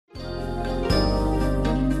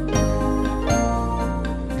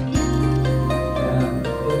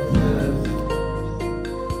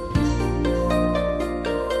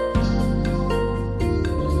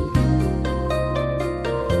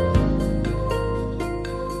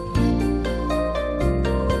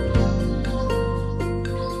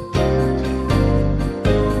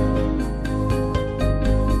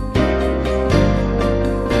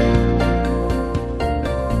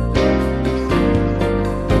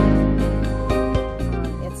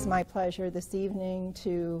my pleasure this evening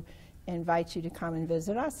to invite you to come and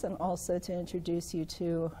visit us, and also to introduce you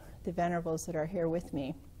to the Venerables that are here with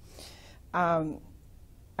me.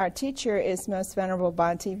 Our teacher is Most Venerable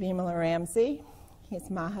Bhante Vimalaramsi. His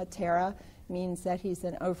Mahatera means that he's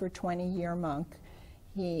an over 20-year monk.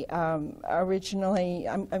 He originally,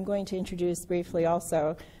 I'm going to introduce briefly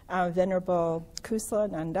also Venerable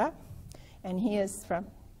Kusalananda, and he is from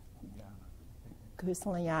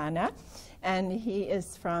Kusalayana, and he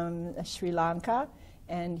is from Sri Lanka,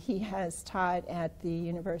 and he has taught at the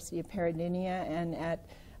University of Peradeniya and at,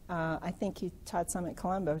 I think he taught some at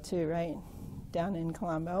Colombo too, right? Down in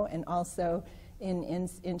Colombo, and also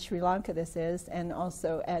in Sri Lanka this is, and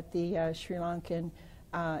also at the Sri Lankan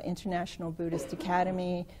International Buddhist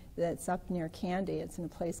Academy that's up near Kandy. It's in a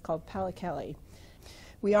place called Pellekele.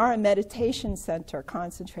 We are a meditation center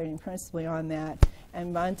concentrating principally on that,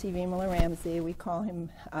 and Bhante Vimalaramsi, we call him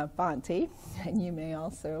Bhante, and you may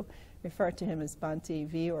also refer to him as Bhante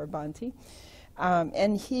V or Bhante.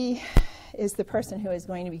 And he is the person who is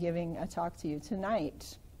going to be giving a talk to you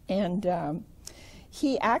tonight. And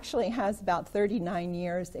he actually has about 39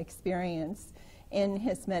 years experience in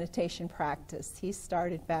his meditation practice. He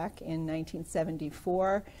started back in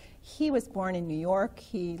 1974. He was born in New York.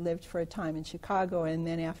 He lived for a time in Chicago, and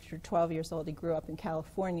then after 12 years old, he grew up in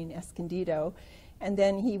California in Escondido. And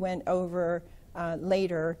then he went over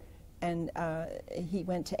later, and he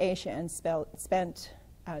went to Asia and spent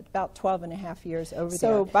about 12 and a half years over there.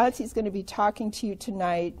 So Bhante's going to be talking to you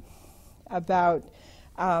tonight about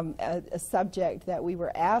a subject that we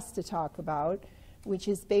were asked to talk about, which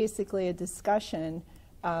is basically a discussion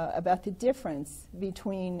about the difference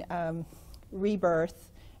between rebirth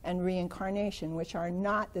and reincarnation, which are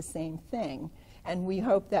not the same thing. And we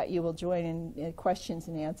hope that you will join in questions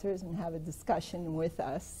and answers and have a discussion with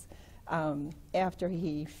us after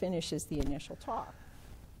he finishes the initial talk.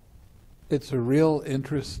 It's a real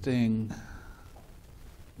interesting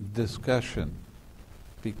discussion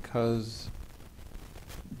because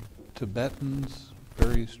Tibetans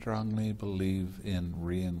very strongly believe in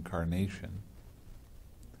reincarnation.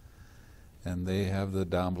 And they have the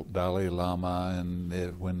Dalai Lama,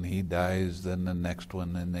 and when he dies, then the next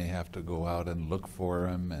one, and they have to go out and look for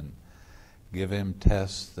him and give him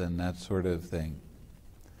tests and that sort of thing.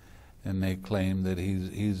 And they claim that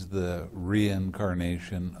he's the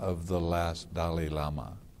reincarnation of the last Dalai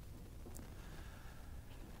Lama.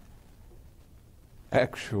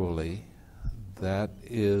 Actually, that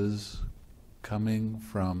is coming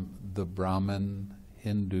from the Brahmin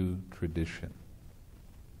Hindu tradition.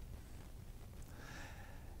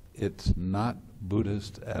 It's not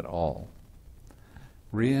Buddhist at all.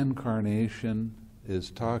 Reincarnation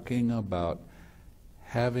is talking about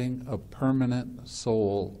having a permanent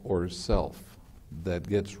soul or self that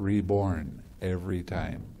gets reborn every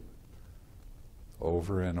time,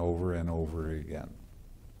 over and over and over again.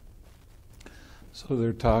 So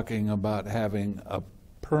they're talking about having a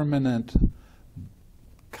permanent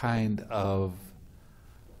kind of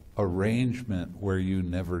arrangement where you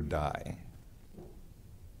never die.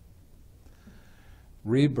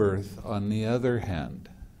 Rebirth, on the other hand,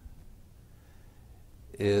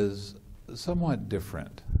 is somewhat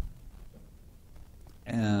different.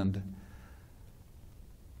 And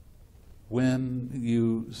when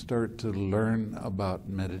you start to learn about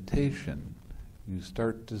meditation, you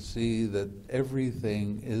start to see that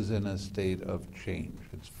everything is in a state of change.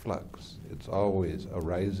 It's flux. It's always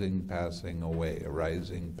arising, passing away,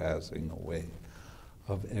 arising, passing away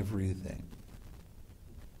of everything.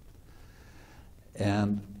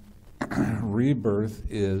 And rebirth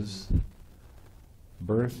is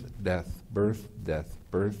birth, death, birth, death,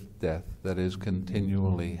 birth, death that is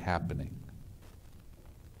continually happening.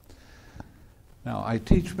 Now, I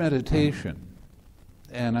teach meditation,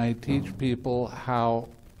 and I teach people how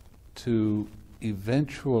to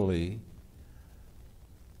eventually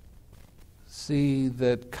see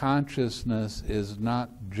that consciousness is not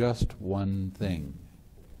just one thing.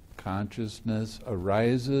 Consciousness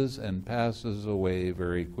arises and passes away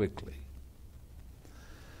very quickly.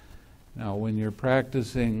 Now, when you're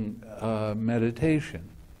practicing meditation,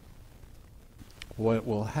 what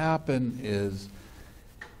will happen is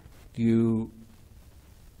you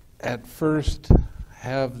at first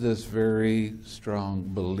have this very strong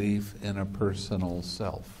belief in a personal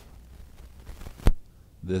self.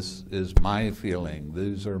 This is my feeling.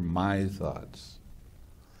 These are my thoughts.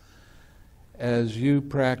 As you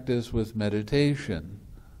practice with meditation,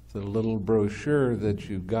 the little brochure that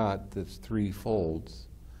you got that's 3 folds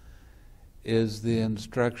is the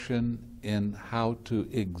instruction in how to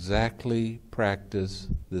exactly practice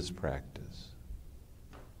this practice.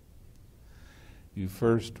 You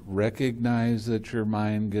first recognize that your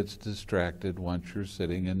mind gets distracted once you're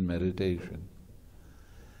sitting in meditation.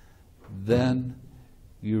 Then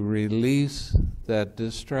you release that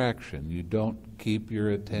distraction. You don't keep your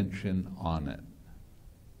attention on it.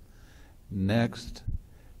 Next,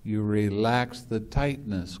 you relax the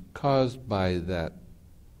tightness caused by that.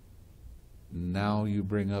 Now you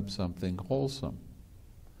bring up something wholesome.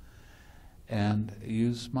 And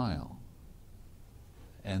you smile.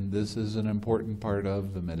 And this is an important part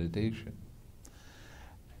of the meditation.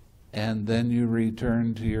 And then you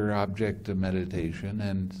return to your object of meditation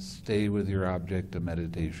and stay with your object of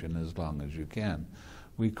meditation as long as you can.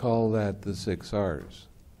 We call that the 6 R's.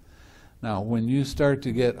 Now, when you start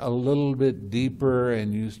to get a little bit deeper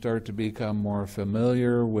and you start to become more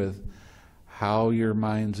familiar with how your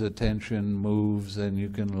mind's attention moves, and you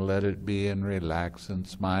can let it be and relax and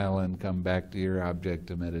smile and come back to your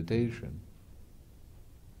object of meditation,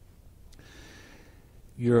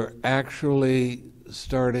 you're actually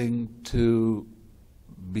starting to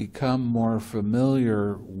become more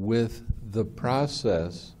familiar with the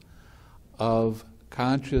process of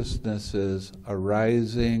consciousnesses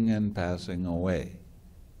arising and passing away.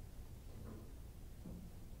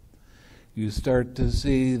 You start to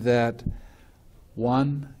see that,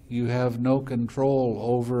 one, you have no control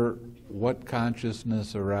over what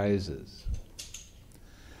consciousness arises.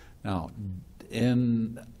 Now,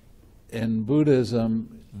 in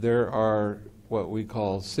Buddhism, there are what we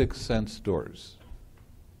call 6 sense doors.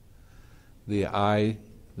 The eye,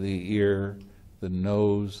 the ear, the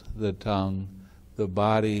nose, the tongue, the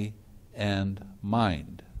body, and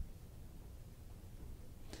mind.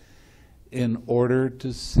 In order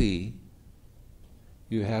to see,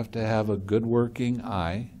 you have to have a good working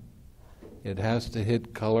eye. It has to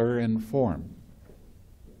hit color and form.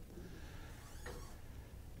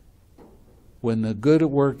 When the good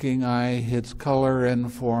working eye hits color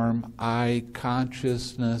and form, eye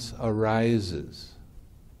consciousness arises.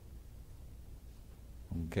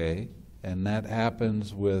 Okay? And that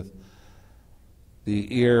happens with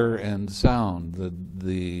the ear and sound,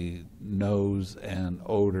 the nose and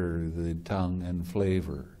odor, the tongue and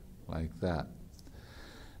flavor, like that.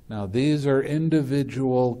 Now, these are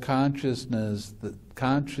individual consciousnesses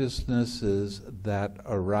that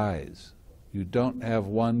arise. You don't have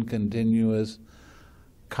one continuous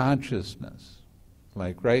consciousness.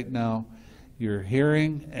 Like right now, you're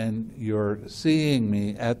hearing and you're seeing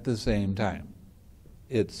me at the same time,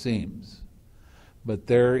 it seems. But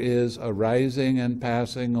there is a rising and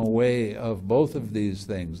passing away of both of these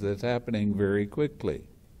things that's happening very quickly.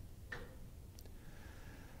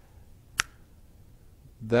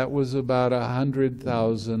 That was about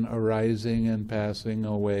 100,000 arising and passing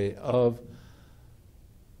away of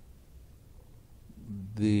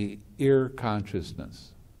the ear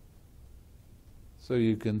consciousness. So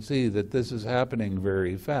you can see that this is happening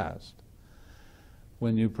very fast.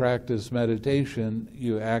 When you practice meditation,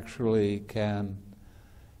 you actually can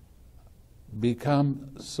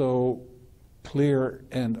become so clear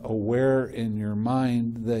and aware in your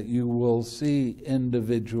mind that you will see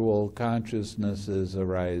individual consciousnesses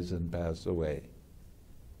arise and pass away.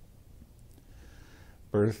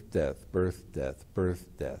 Birth, death, birth, death, birth,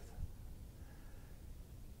 death.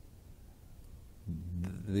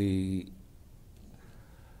 The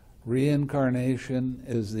reincarnation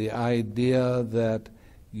is the idea that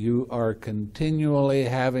you are continually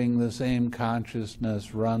having the same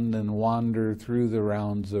consciousness run and wander through the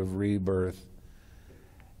rounds of rebirth.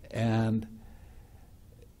 And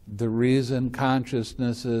the reason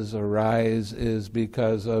consciousnesses arise is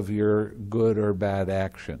because of your good or bad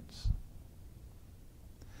actions.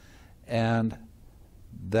 And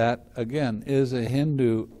that, again, is a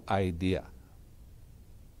Hindu idea.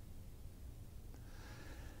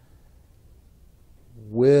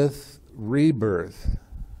 With rebirth,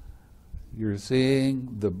 you're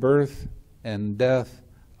seeing the birth and death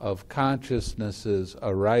of consciousnesses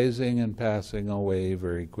arising and passing away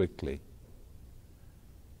very quickly.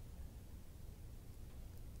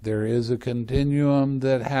 There is a continuum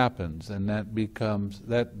that happens, and that becomes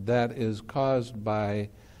that is caused by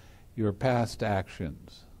your past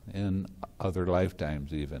actions in other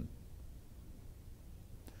lifetimes even.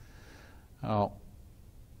 Now,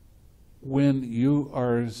 when you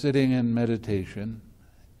are sitting in meditation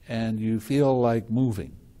and you feel like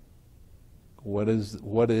moving, what is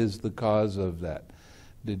the cause of that?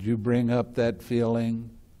 Did you bring up that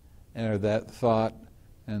feeling or that thought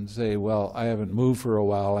and say, well, I haven't moved for a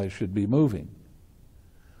while, I should be moving?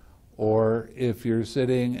 Or if you're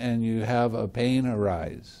sitting and you have a pain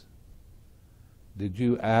arise, did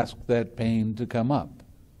you ask that pain to come up?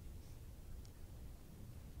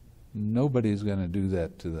 Nobody's going to do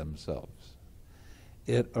that to themselves.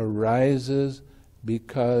 It arises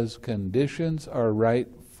because conditions are right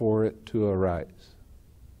for it to arise.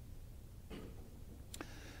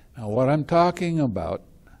 Now, what I'm talking about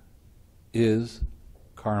is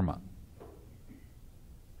karma.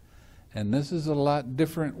 And this is a lot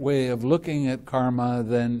different way of looking at karma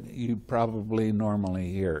than you probably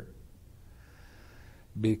normally hear.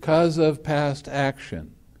 Because of past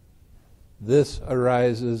action, this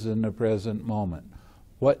arises in the present moment.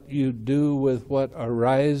 What you do with what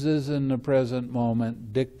arises in the present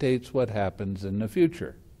moment dictates what happens in the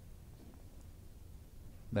future.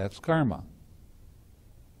 That's karma.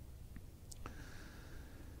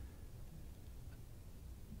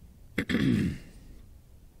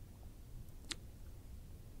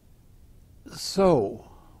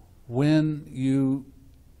 So, when you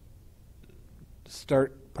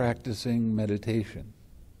start practicing meditation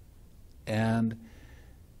and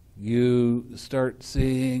you start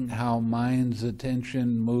seeing how mind's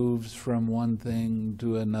attention moves from one thing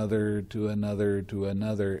to another, to another, to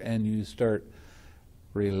another, and you start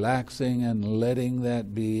relaxing and letting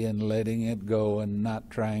that be and letting it go and not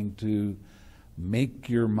trying to make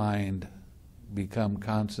your mind become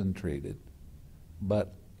concentrated,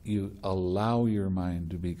 but you allow your mind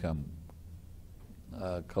to become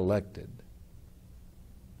collected.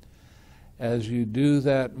 As you do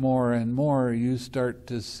that more and more, you start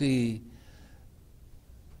to see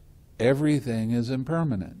everything is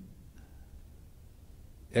impermanent.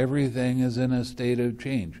 Everything is in a state of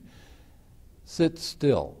change. Sit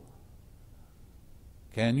still.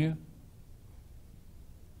 Can you?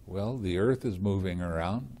 Well, the earth is moving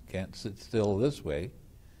around. Can't sit still this way.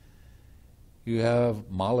 You have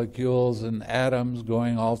molecules and atoms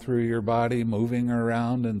going all through your body, moving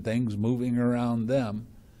around, and things moving around them.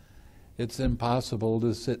 It's impossible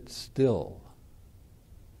to sit still.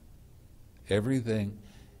 Everything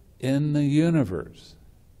in the universe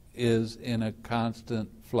is in a constant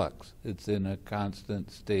flux. It's in a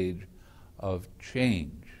constant stage of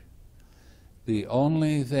change. The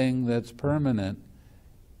only thing that's permanent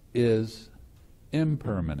is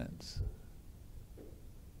impermanence.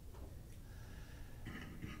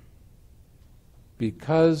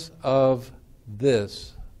 Because of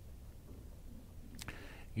this,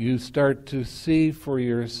 you start to see for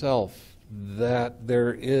yourself that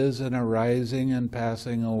there is an arising and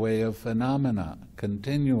passing away of phenomena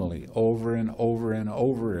continually, over and over and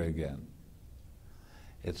over again.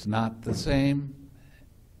 It's not the same.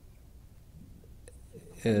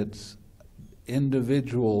 It's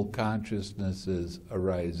individual consciousnesses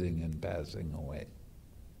arising and passing away.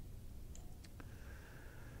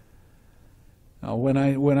 Now, when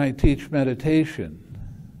I teach meditation,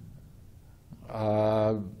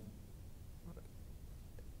 I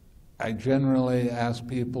generally ask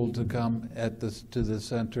people to come to the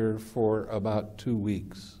center for about 2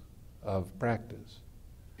 weeks of practice.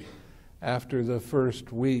 After the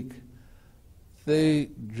first week, they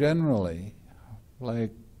generally,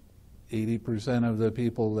 like 80% of the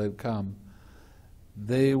people that come,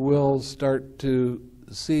 they will start to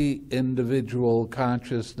see individual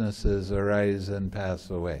consciousnesses arise and pass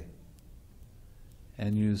away.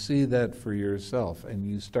 And you see that for yourself, and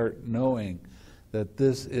you start knowing that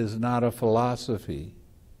this is not a philosophy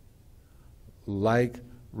like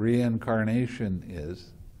reincarnation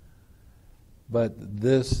is, but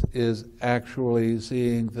this is actually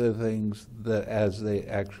seeing the things that as they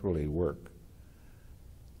actually work.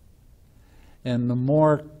 And the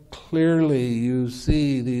more clearly you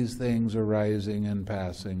see these things arising and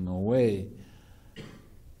passing away,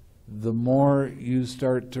 the more you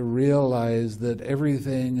start to realize that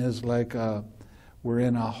everything is like we're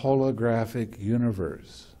in a holographic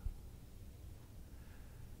universe.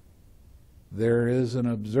 There is an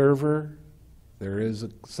observer, there is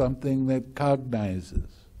something that cognizes.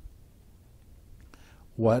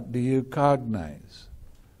 What do you cognize?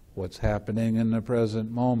 What's happening in the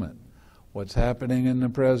present moment? What's happening in the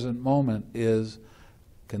present moment is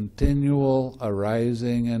continual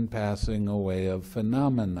arising and passing away of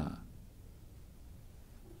phenomena.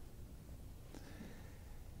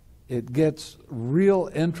 It gets real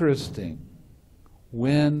interesting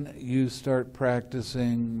when you start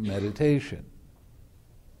practicing meditation,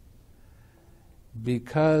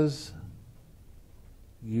 because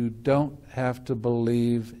you don't have to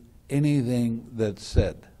believe anything that's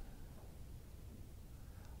said.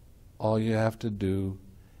 All you have to do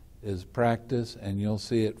is practice, and you'll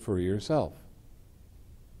see it for yourself.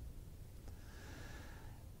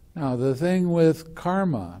 Now, the thing with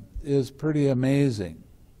karma is pretty amazing.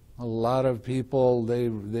 A lot of people, they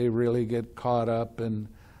really get caught up in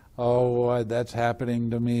oh, that's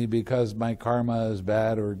happening to me because my karma is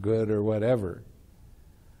bad or good or whatever.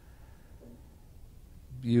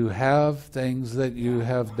 You have things that you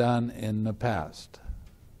have done in the past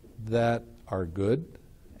that are good,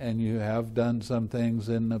 and you have done some things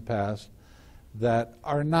in the past that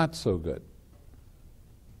are not so good.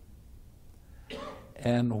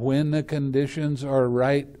 And when the conditions are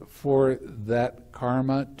right for that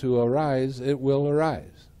karma to arise, it will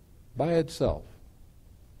arise by itself.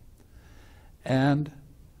 And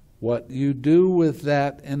what you do with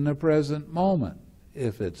that in the present moment,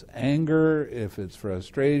 if it's anger, if it's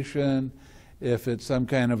frustration, if it's some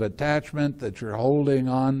kind of attachment that you're holding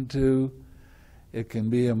on to, it can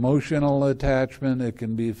be emotional attachment, it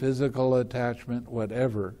can be physical attachment,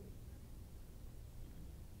 whatever.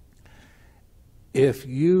 If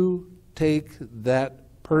you take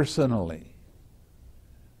that personally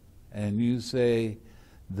and you say,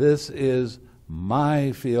 this is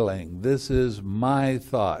my feeling, this is my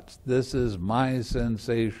thoughts, this is my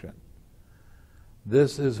sensation,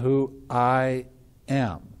 this is who I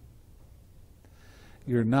am,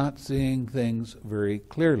 you're not seeing things very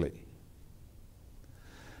clearly.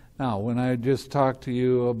 Now, when I just talked to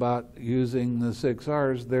you about using the 6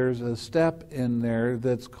 R's, there's a step in there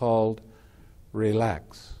that's called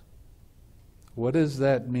relax. What does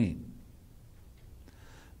that mean?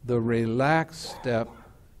 The relax step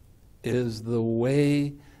is the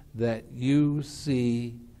way that you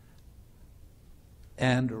see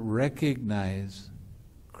and recognize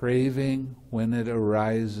craving when it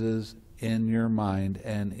arises in your mind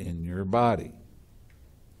and in your body.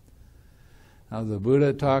 Now, the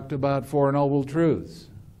Buddha talked about 4 Noble Truths.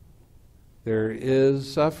 There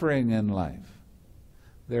is suffering in life.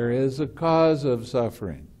 There is a cause of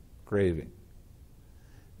suffering, craving.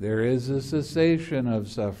 There is a cessation of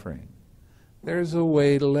suffering. There's a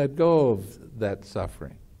way to let go of that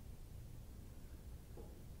suffering.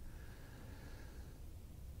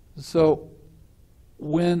 So,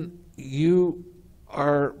 when you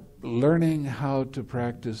are learning how to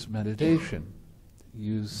practice meditation,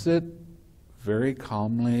 you sit very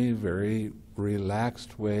calmly, very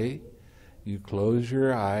relaxed way. You close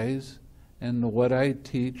your eyes, and what I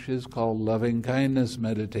teach is called loving kindness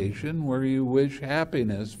meditation, where you wish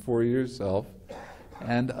happiness for yourself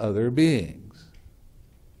and other beings.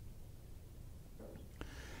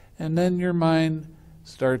 And then your mind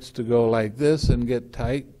starts to go like this and get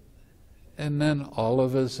tight, and then all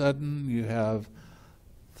of a sudden you have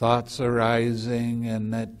thoughts arising,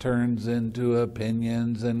 and that turns into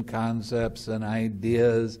opinions and concepts and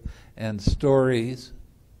ideas and stories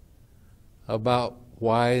about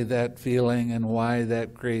why that feeling and why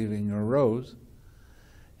that craving arose.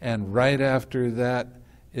 And right after that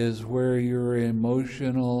is where your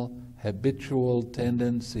emotional habitual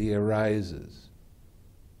tendency arises.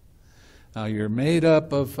 Now, you're made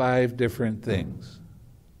up of 5 different things.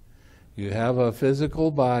 You have a physical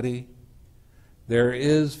body. There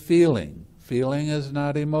is feeling. Feeling is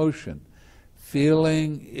not emotion.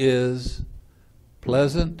 Feeling is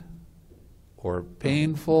pleasant or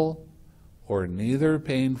painful, or neither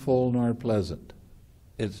painful nor pleasant.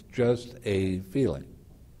 It's just a feeling.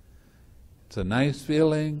 It's a nice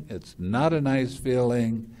feeling, it's not a nice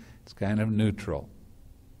feeling, it's kind of neutral.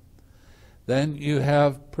 Then you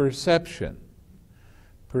have perception.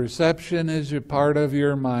 Perception is a part of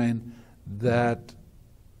your mind that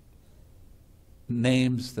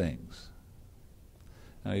names things.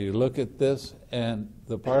 Now you look at this, and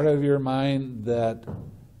the part of your mind that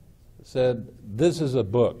said, this is a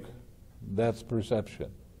book, that's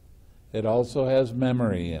perception. It also has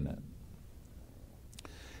memory in it.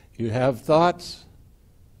 You have thoughts,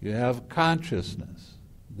 you have consciousness.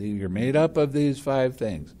 You're made up of these 5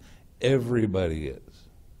 things. Everybody is.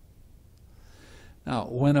 Now,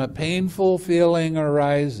 when a painful feeling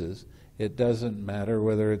arises, it doesn't matter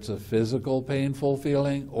whether it's a physical painful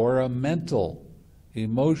feeling or a mental,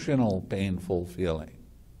 emotional painful feeling.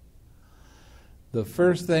 The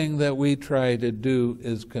first thing that we try to do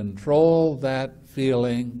is control that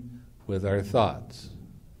feeling with our thoughts.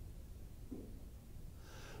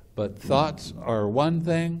 But thoughts are one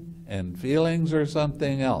thing and feelings are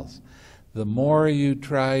something else. The more you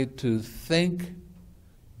try to think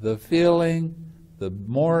the feeling, the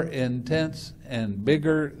more intense and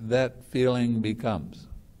bigger that feeling becomes.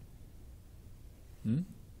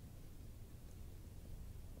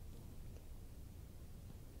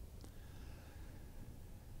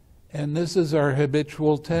 And this is our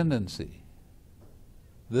habitual tendency.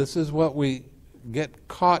 This is what we get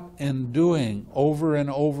caught in doing over and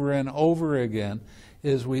over and over again,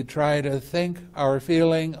 is we try to think our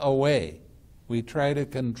feeling away. We try to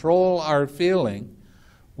control our feeling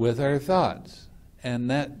with our thoughts, and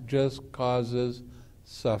that just causes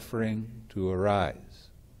suffering to arise.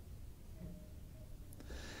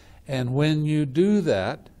 And when you do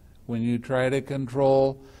that, when you try to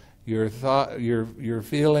control your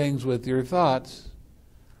feelings with your thoughts,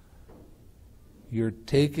 you're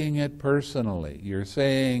taking it personally. You're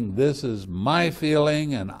saying, this is my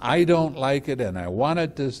feeling and I don't like it and I want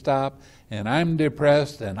it to stop, and I'm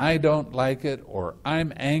depressed and I don't like it, or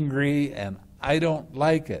I'm angry and I don't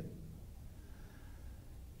like it.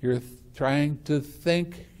 You're trying to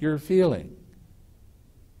think you're feeling.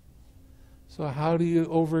 So how do you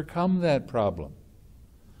overcome that problem?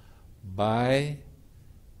 By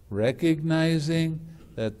recognizing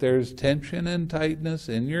that there's tension and tightness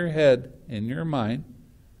in your head, in your mind.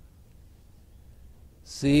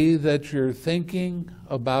 See that you're thinking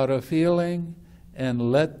about a feeling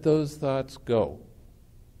and let those thoughts go.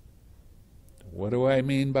 What do I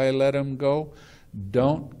mean by let them go?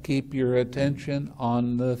 Don't keep your attention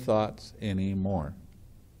on the thoughts anymore.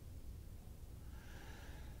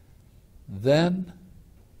 Then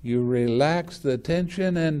you relax the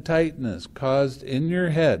tension and tightness caused in your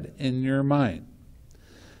head, in your mind.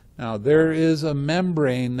 Now, there is a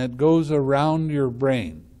membrane that goes around your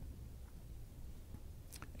brain.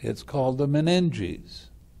 It's called the meninges.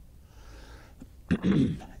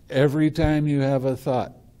 Every time you have a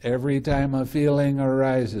thought, every time a feeling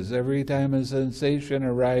arises, every time a sensation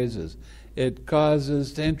arises, it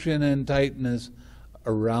causes tension and tightness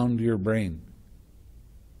around your brain.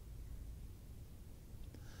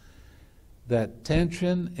 That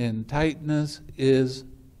tension and tightness is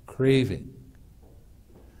craving.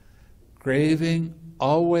 Craving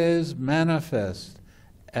always manifests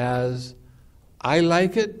as, I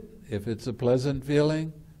like it if it's a pleasant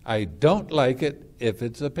feeling, I don't like it if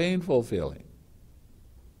it's a painful feeling.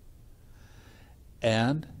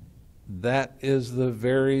 And that is the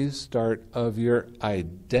very start of your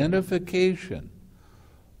identification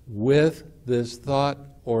with this thought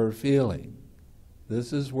or feeling.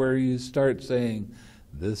 This is where you start saying,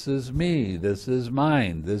 this is me, this is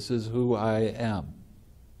mine, this is who I am.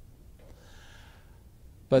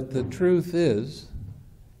 But the truth is,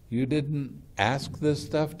 you didn't ask this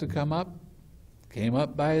stuff to come up. It came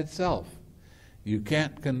up by itself. You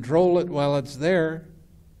can't control it while it's there,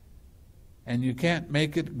 and you can't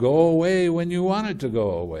make it go away when you want it to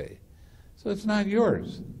go away. So it's not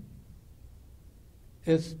yours.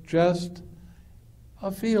 It's just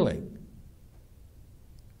a feeling.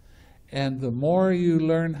 And the more you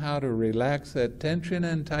learn how to relax that tension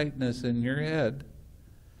and tightness in your head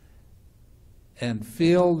and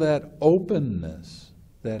feel that openness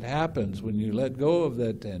that happens when you let go of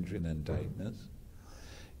that tension and tightness,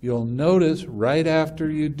 you'll notice right after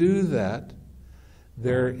you do that,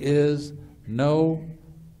 there is no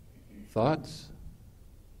thoughts.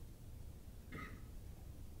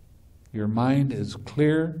 Your mind is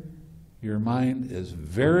clear. Your mind is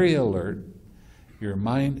very alert. Your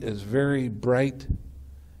mind is very bright.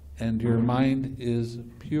 And your mind is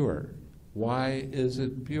pure. Why is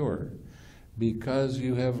it pure? Because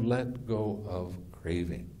you have let go of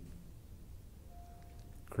craving.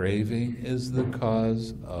 Craving is the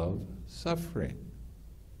cause of suffering.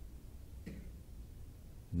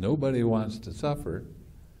 Nobody wants to suffer.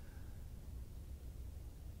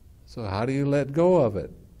 So how do you let go of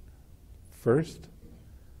it? First,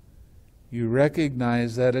 you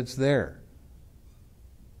recognize that it's there.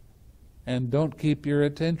 And don't keep your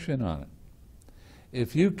attention on it.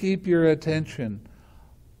 If you keep your attention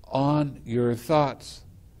on your thoughts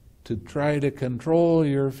to try to control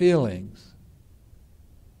your feelings,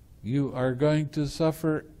 you are going to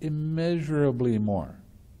suffer immeasurably more.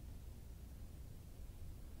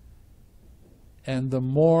 And the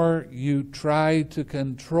more you try to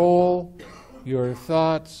control your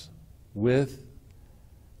thoughts with,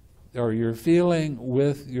 or your feeling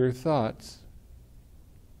with your thoughts,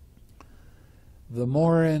 the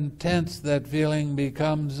more intense that feeling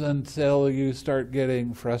becomes until you start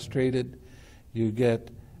getting frustrated, you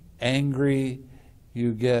get angry,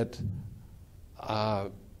 you get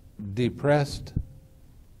depressed,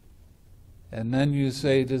 and then you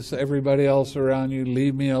say to everybody else around you,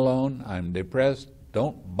 leave me alone, I'm depressed,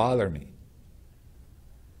 don't bother me.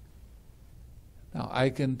 Now I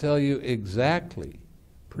can tell you exactly,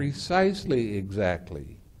 precisely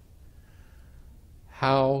exactly,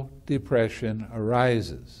 how depression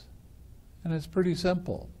arises. And it's pretty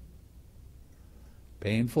simple.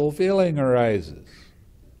 Painful feeling arises.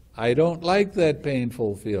 I don't like that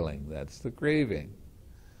painful feeling. That's the craving.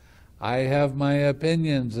 I have my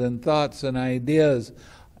opinions and thoughts and ideas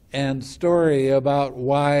and story about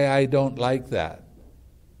why I don't like that.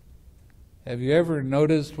 Have you ever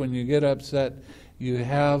noticed when you get upset, you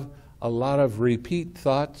have a lot of repeat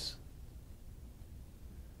thoughts?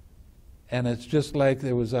 And it's just like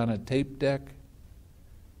it was on a tape deck.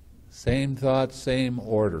 Same thoughts, same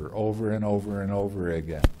order, over and over and over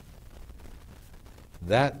again.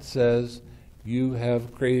 That says you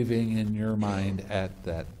have craving in your mind at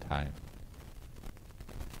that time.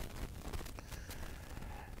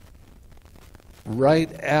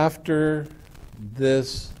 Right after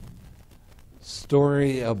this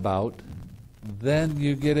story about, then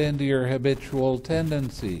you get into your habitual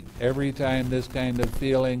tendency. Every time this kind of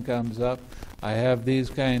feeling comes up, I have these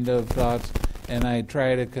kind of thoughts, and I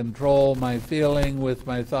try to control my feeling with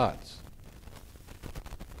my thoughts.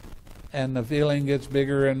 And the feeling gets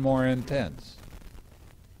bigger and more intense.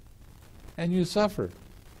 And you suffer.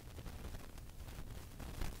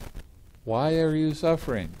 Why are you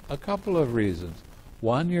suffering? A couple of reasons.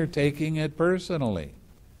 One, you're taking it personally.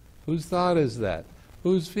 Whose thought is that?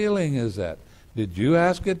 Whose feeling is that? Did you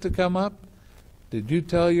ask it to come up? Did you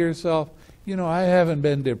tell yourself, you know, I haven't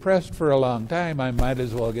been depressed for a long time, I might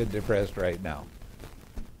as well get depressed right now?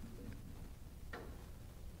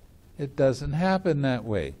 It doesn't happen that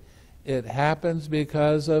way. It happens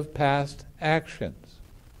because of past actions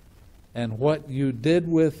and what you did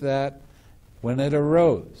with that when it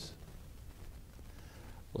arose.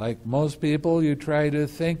 Like most people, you try to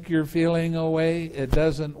think your feeling away. It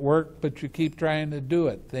doesn't work, but you keep trying to do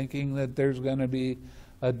it, thinking that there's going to be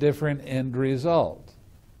a different end result.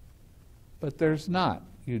 But there's not.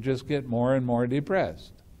 You just get more and more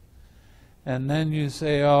depressed. And then you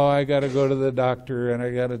say, oh, I got to go to the doctor, and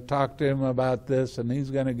I got to talk to him about this, and he's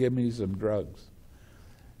going to give me some drugs.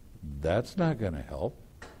 That's not going to help.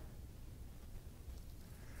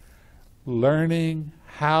 Learning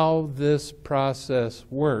how this process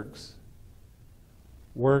works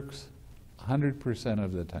 100%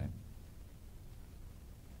 of the time.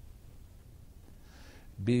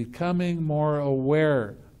 Becoming more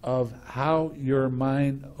aware of how your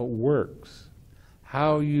mind works,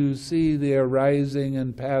 how you see the arising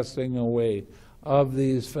and passing away of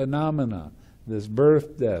these phenomena, this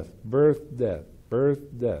birth, death, birth, death, birth,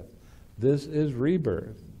 death. This is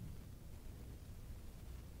rebirth.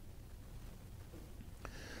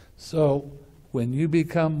 So when you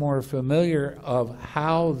become more familiar of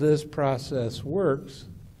how this process works,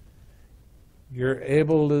 you're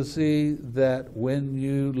able to see that when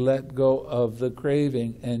you let go of the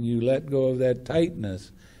craving and you let go of that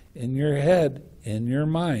tightness in your head, in your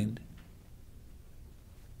mind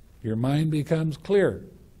becomes clear.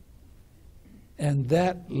 And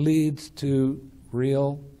that leads to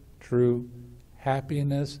real, true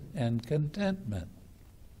happiness and contentment.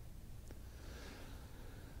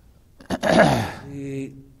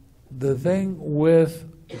 The thing with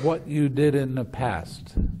what you did in the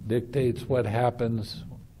past dictates what happens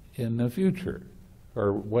in the future,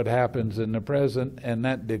 or what happens in the present, and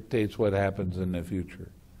that dictates what happens in the future.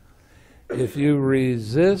 If you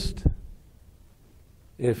resist,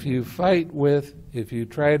 if you fight with, if you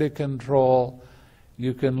try to control,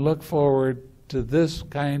 you can look forward to this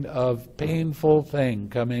kind of painful thing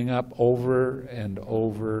coming up over and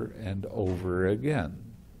over and over again.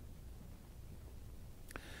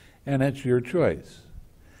 And it's your choice.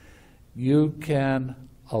 You can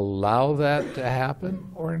allow that to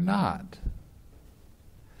happen or not.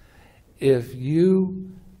 If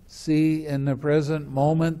you see in the present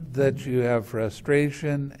moment that you have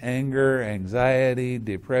frustration, anger, anxiety,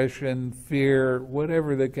 depression, fear,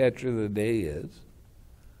 whatever the catch of the day is,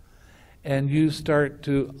 and you start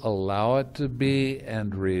to allow it to be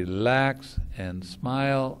and relax and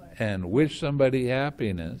smile and wish somebody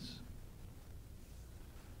happiness,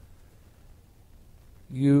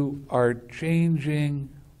 you are changing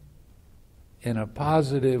in a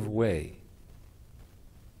positive way.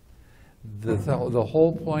 The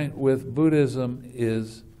whole point with Buddhism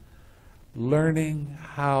is learning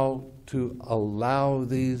how to allow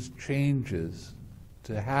these changes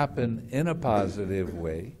to happen in a positive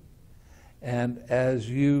way. And as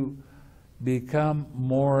you become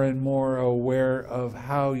more and more aware of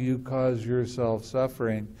how you cause yourself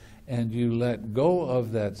suffering and you let go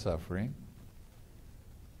of that suffering,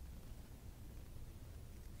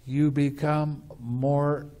 you become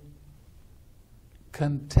more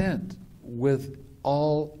content with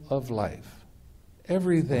all of life.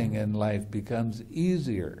 Everything in life becomes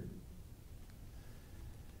easier.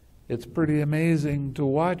 It's pretty amazing to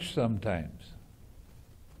watch sometimes.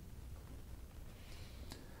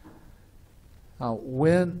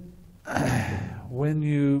 When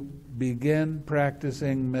you begin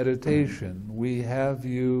practicing meditation, we have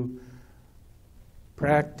you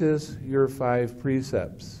practice your 5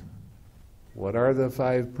 precepts. What are the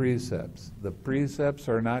 5 precepts? The precepts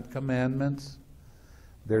are not commandments.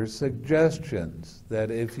 They're suggestions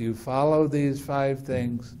that if you follow these 5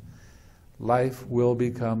 things, life will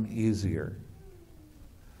become easier.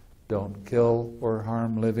 Don't kill or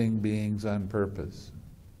harm living beings on purpose.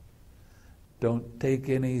 Don't take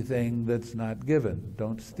anything that's not given.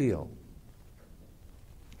 Don't steal.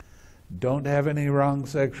 Don't have any wrong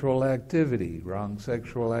sexual activity. Wrong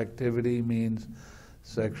sexual activity means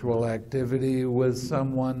sexual activity with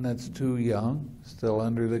someone that's too young, still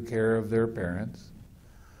under the care of their parents,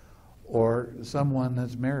 or someone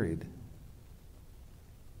that's married.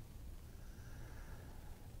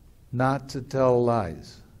 Not to tell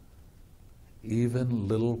lies, even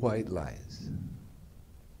little white lies.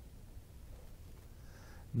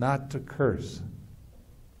 Not to curse.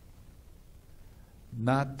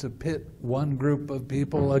 Not to pit one group of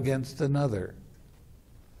people against another.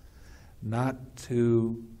 Not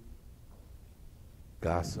to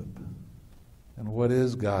gossip. And what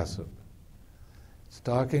is gossip? It's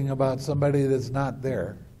talking about somebody that's not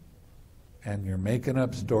there, and you're making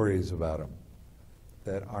up stories about them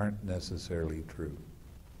that aren't necessarily true.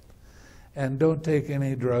 And don't take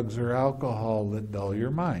any drugs or alcohol that dull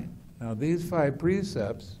your mind. Now, these 5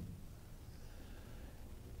 precepts,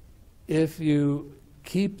 if you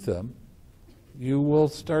keep them, you will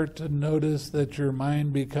start to notice that your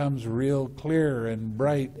mind becomes real clear and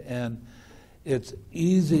bright, and it's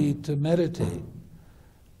easy to meditate.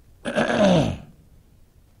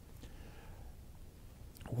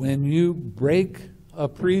 When you break a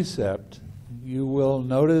precept, you will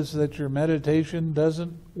notice that your meditation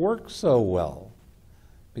doesn't work so well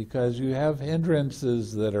because you have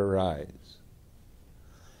hindrances that arise.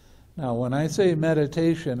 Now, when I say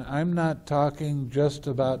meditation, I'm not talking just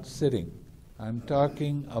about sitting. I'm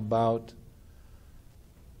talking about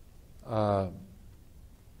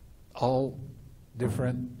all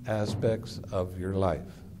different aspects of your life.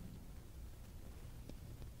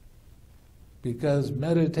 Because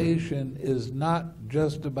meditation is not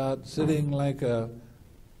just about sitting like a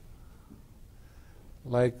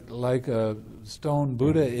stone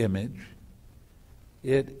Buddha image.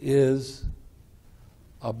 It is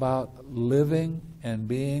about living and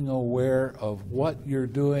being aware of what you're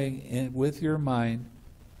doing with your mind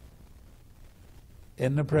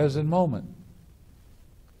in the present moment.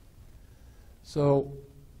 So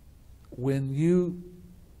when you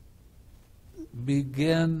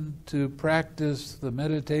begin to practice the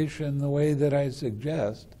meditation the way that I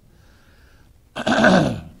suggest,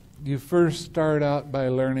 you first start out by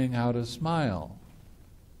learning how to smile.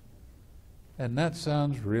 And that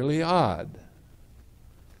sounds really odd.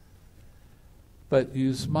 But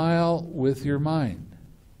you smile with your mind.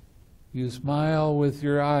 You smile with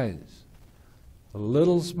your eyes. A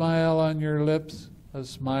little smile on your lips, a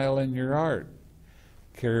smile in your heart.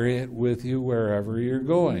 Carry it with you wherever you're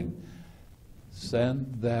going.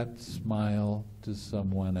 Send that smile to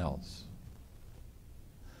someone else.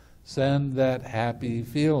 Send that happy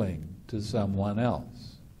feeling to someone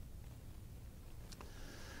else.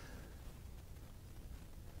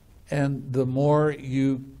 And the more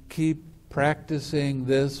you keep practicing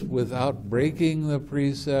this without breaking the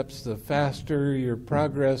precepts, the faster your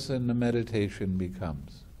progress in the meditation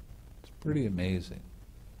becomes. It's pretty amazing.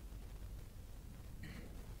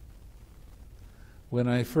 When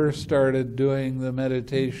I first started doing the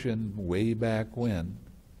meditation way back when,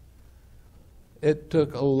 it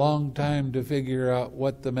took a long time to figure out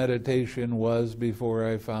what the meditation was before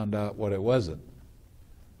I found out what it wasn't.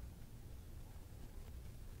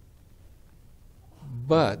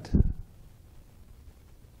 But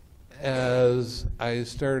as I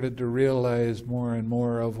started to realize more and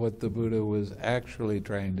more of what the Buddha was actually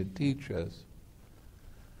trying to teach us,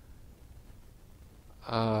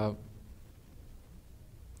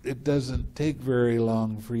 it doesn't take very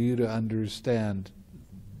long for you to understand,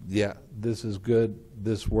 yeah, this is good,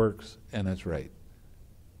 this works, and it's right.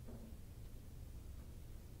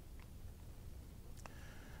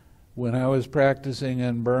 When I was practicing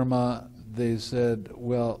in Burma, they said,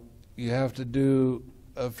 well, you have to do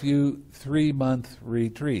a few 3-month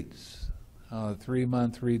retreats. A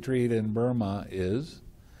 3-month retreat in Burma is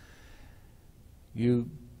you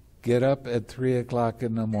get up at 3 o'clock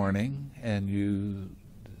in the morning and you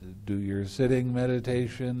do your sitting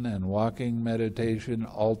meditation and walking meditation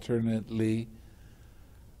alternately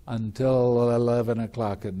until 11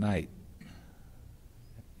 o'clock at night.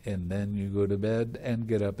 And then you go to bed and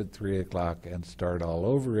get up at 3 o'clock and start all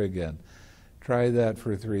over again. Try that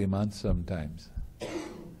for 3 months sometimes.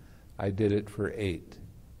 I did it for 8.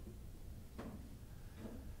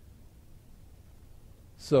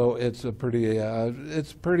 So it's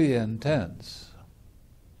pretty intense.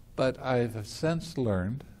 But I've since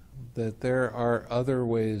learned that there are other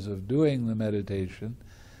ways of doing the meditation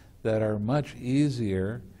that are much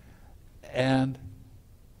easier, and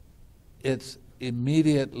it's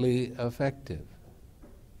immediately effective.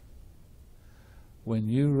 When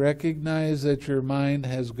you recognize that your mind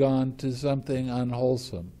has gone to something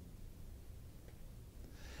unwholesome,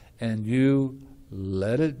 and you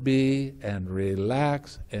let it be and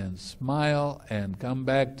relax and smile and come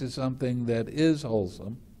back to something that is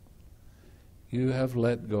wholesome, you have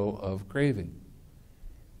let go of craving.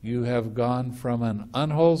 You have gone from an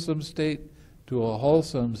unwholesome state to a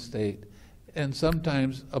wholesome state, and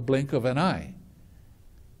sometimes a blink of an eye.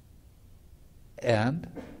 And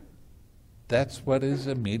that's what is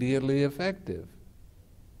immediately effective.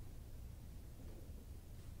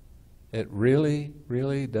 It really,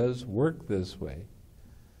 really does work this way.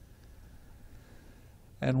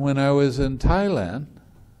 And when I was in Thailand,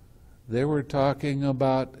 they were talking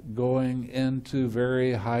about going into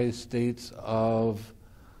very high states of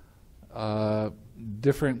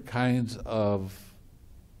different kinds of,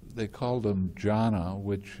 they called them jhana,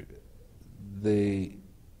 which they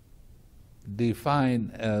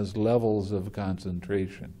define as levels of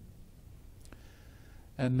concentration.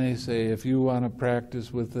 And they say if you want to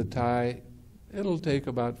practice with the Thai, it'll take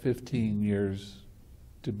about 15 years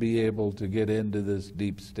to be able to get into this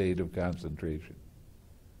deep state of concentration.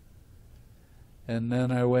 And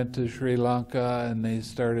then I went to Sri Lanka and they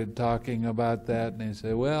started talking about that, and they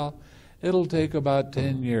say, well, it'll take about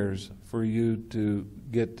 10 years for you to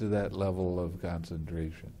get to that level of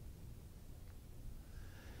concentration.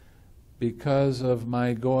 Because of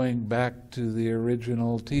my going back to the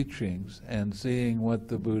original teachings and seeing what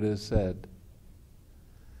the Buddha said.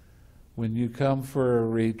 When you come for a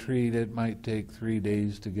retreat, it might take 3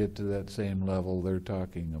 days to get to that same level they're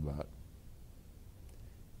talking about,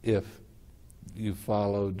 if you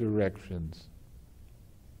follow directions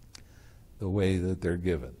the way that they're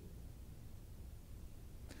given.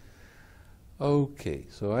 Okay,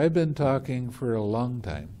 so I've been talking for a long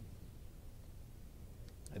time.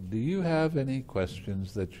 Do you have any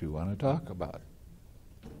questions that you want to talk about?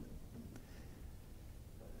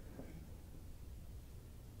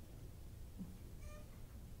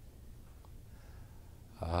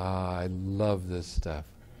 I love this stuff.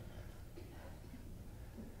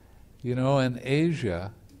 You know, in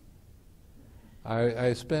Asia,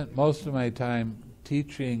 I spent most of my time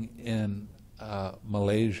teaching in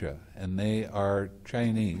Malaysia, and they are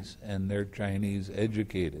Chinese, and they're Chinese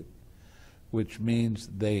educated, which means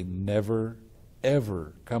they never,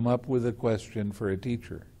 ever come up with a question for a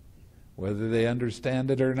teacher, whether they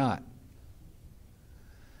understand it or not.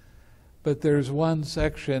 But there's one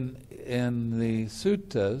section in the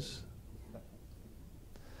suttas,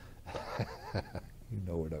 you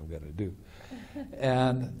know what I'm going to do,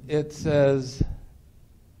 and it says,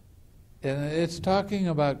 and it's talking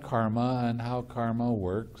about karma and how karma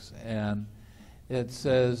works, and it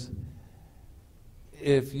says,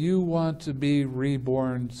 if you want to be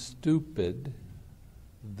reborn stupid,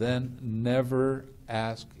 then never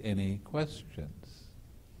ask any questions.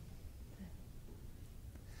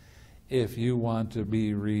 If you want to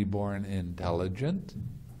be reborn intelligent,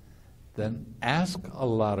 then ask a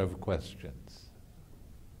lot of questions.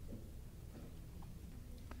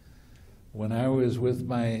 When I was with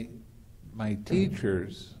my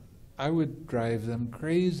teachers, I would drive them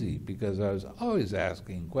crazy because I was always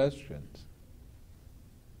asking questions.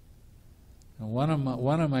 And one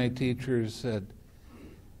of my teachers said,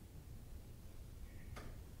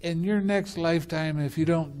 in your next lifetime, if you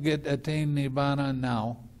don't get attained Nibbana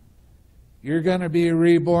now, you're going to be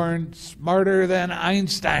reborn smarter than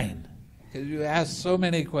Einstein because you ask so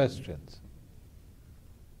many questions.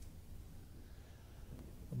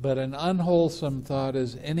 But an unwholesome thought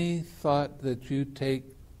is any thought that you take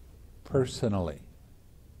personally.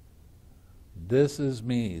 This is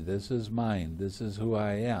me, this is mine, this is who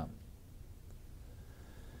I am.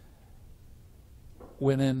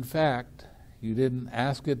 When in fact, you didn't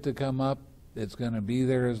ask it to come up, it's going to be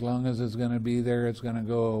there as long as it's going to be there, it's going to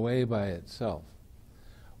go away by itself.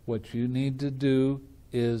 What you need to do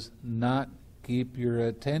is not keep your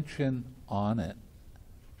attention on it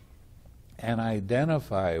and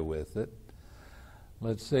identify with it.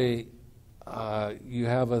 Let's say you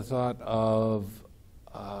have a thought of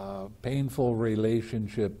a painful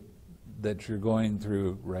relationship that you're going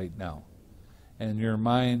through right now, and your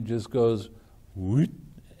mind just goes whoop,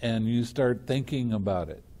 and you start thinking about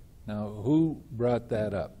it. Now, who brought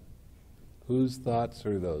that up? Whose thoughts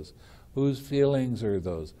are those? Whose feelings are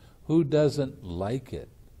those? Who doesn't like it?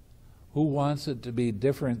 Who wants it to be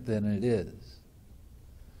different than it is?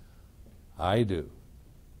 I do.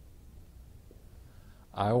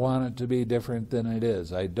 I want it to be different than it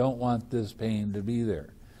is. I don't want this pain to be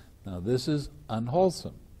there. Now this is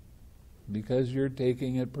unwholesome because you're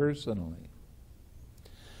taking it personally.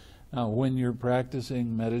 Now when you're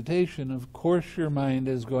practicing meditation, of course your mind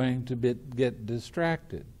is going to get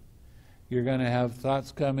distracted. You're going to have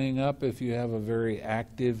thoughts coming up. If you have a very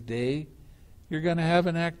active day, you're going to have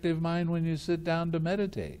an active mind when you sit down to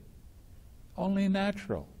meditate. Only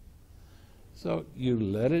natural. So you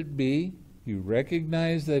let it be. You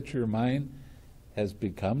recognize that your mind has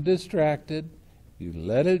become distracted. You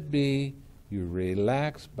let it be. You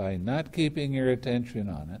relax by not keeping your attention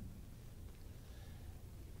on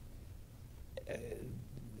it.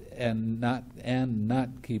 And not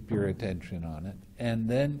keep your attention on it. And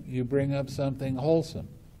then you bring up something wholesome.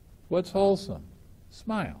 What's wholesome?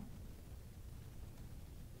 Smile.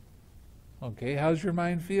 Okay, how's your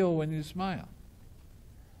mind feel when you smile?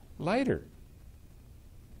 Lighter.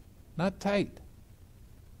 Not tight.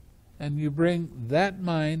 And you bring that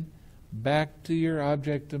mind back to your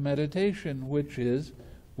object of meditation, which is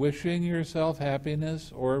wishing yourself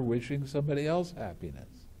happiness or wishing somebody else happiness.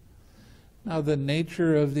 Now the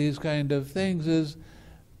nature of these kind of things is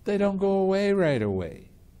they don't go away right away.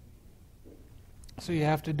 So you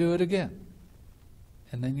have to do it again.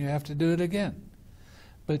 And then you have to do it again.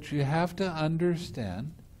 But you have to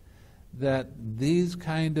understand that these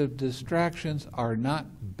kind of distractions are not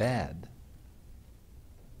bad.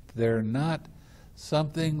 They're not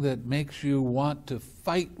something that makes you want to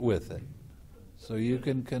fight with it so you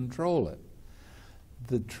can control it.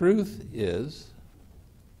 The truth is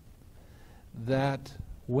that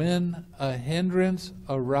when a hindrance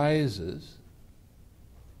arises,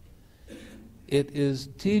 it is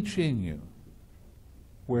teaching you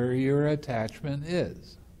where your attachment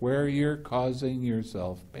is, where you're causing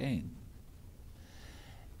yourself pain.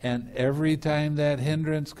 And every time that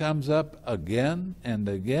hindrance comes up again and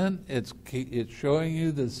again, it's showing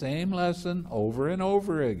you the same lesson over and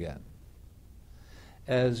over again.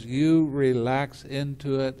 As you relax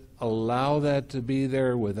into it, allow that to be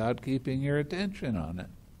there without keeping your attention on it.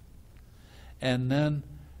 And then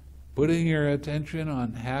putting your attention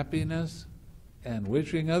on happiness and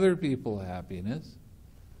wishing other people happiness,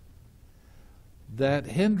 that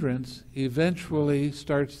hindrance eventually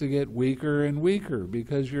starts to get weaker and weaker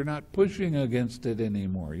because you're not pushing against it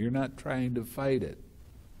anymore. You're not trying to fight it.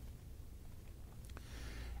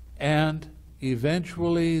 And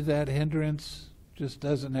eventually that hindrance just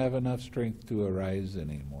doesn't have enough strength to arise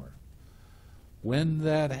anymore. When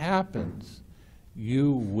that happens,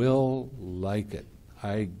 you will like it.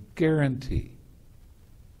 I guarantee.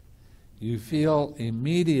 You feel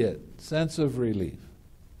immediate sense of relief.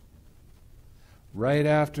 Right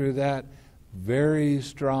after that, very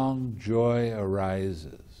strong joy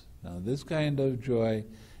arises. Now this kind of joy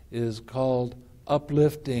is called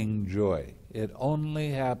uplifting joy. It only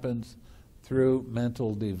happens through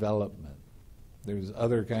mental development. There's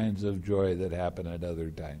other kinds of joy that happen at other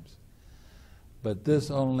times. But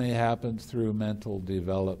this only happens through mental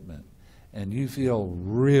development. And you feel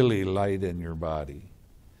really light in your body.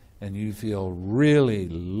 And you feel really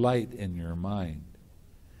light in your mind.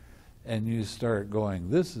 And you start going,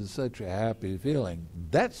 this is such a happy feeling.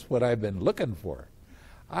 That's what I've been looking for.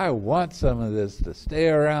 I want some of this to stay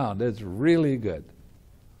around. It's really good.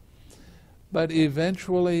 But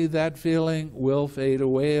eventually that feeling will fade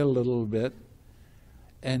away a little bit,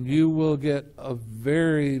 and you will get a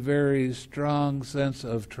very, very strong sense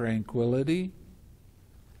of tranquility,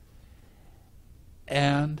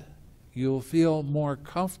 and you'll feel more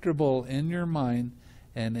comfortable in your mind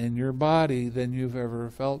and in your body than you've ever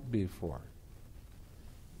felt before.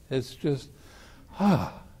 It's just,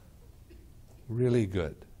 really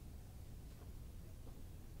good.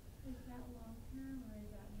 Is that long term or is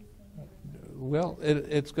that just Well,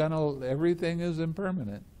 it's gonna, everything is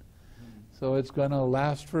impermanent. So it's gonna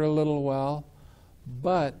last for a little while,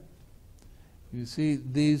 but you see,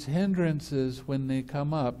 these hindrances, when they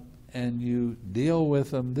come up, and you deal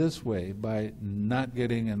with them this way by not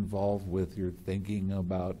getting involved with your thinking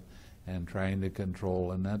about and trying to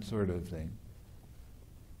control and that sort of thing.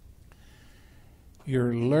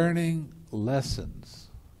 You're learning lessons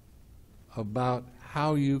about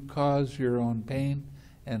how you cause your own pain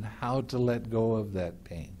and how to let go of that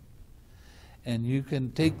pain. And you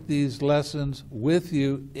can take these lessons with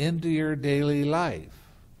you into your daily life.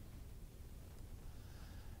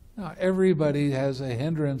 Now, everybody has a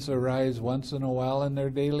hindrance arise once in a while in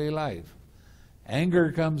their daily life.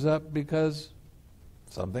 Anger comes up because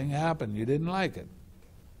something happened, you didn't like it.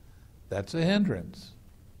 That's a hindrance.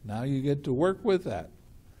 Now you get to work with that.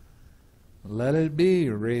 Let it be,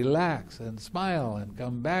 relax and smile and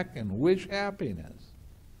come back and wish happiness.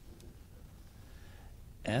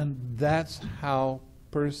 And that's how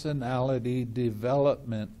personality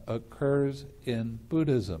development occurs in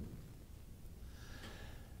Buddhism.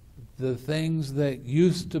 The things that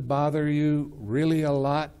used to bother you really a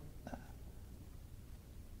lot,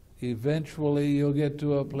 eventually you'll get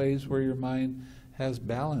to a place where your mind has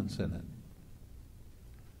balance in it.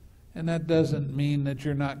 And that doesn't mean that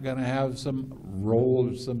you're not going to have some roll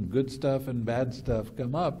of some good stuff and bad stuff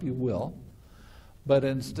come up. You will. But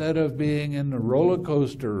instead of being in the roller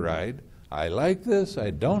coaster ride, I like this,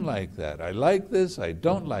 I don't like that. I like this, I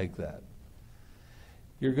don't like that.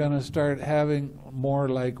 You're going to start having more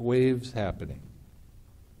like waves happening.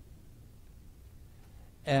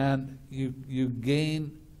 And you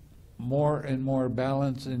gain more and more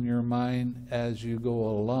balance in your mind as you go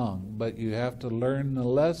along, but you have to learn the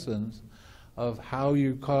lessons of how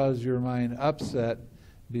you cause your mind upset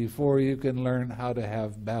before you can learn how to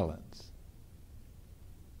have balance.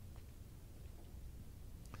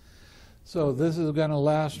 So this is going to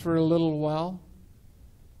last for a little while,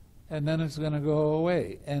 and then it's going to go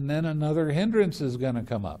away, and then another hindrance is going to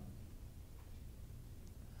come up.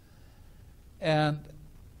 And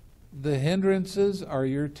the hindrances are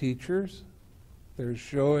your teachers. They're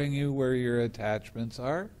showing you where your attachments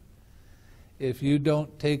are. If you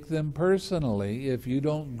don't take them personally, if you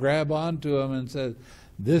don't grab onto them and say,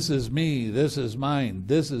 this is me, this is mine,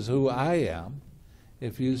 this is who I am,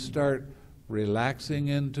 if you start relaxing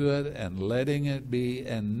into it and letting it be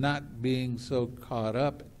and not being so caught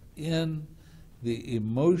up in the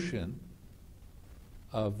emotion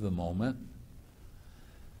of the moment,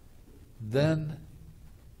 then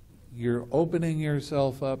you're opening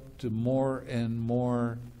yourself up to more and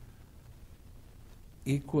more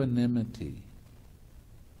equanimity,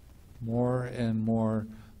 more and more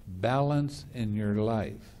balance in your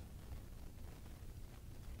life.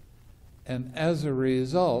 And as a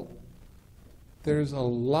result, there's a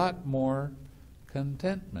lot more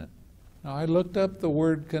contentment. Now, I looked up the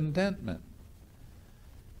word contentment.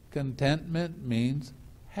 Contentment means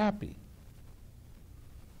happy.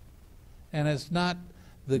 And it's not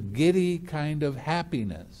the giddy kind of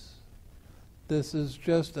happiness. This is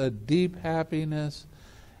just a deep happiness,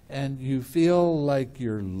 and you feel like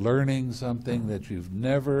you're learning something that you've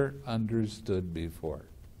never understood before.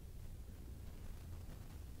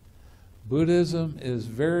 Buddhism is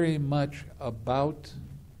very much about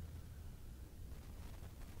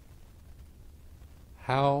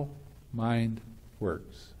how mind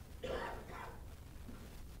works.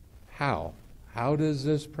 How? How does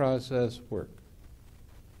this process work?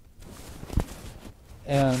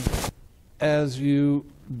 And as you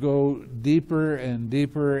go deeper and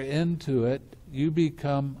deeper into it, you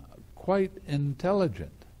become quite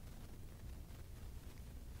intelligent.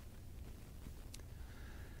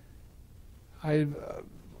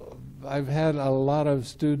 I've had a lot of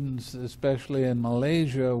students, especially in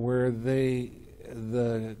Malaysia, where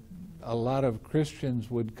a lot of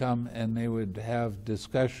Christians would come and they would have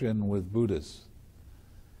discussion with Buddhists.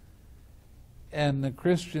 And the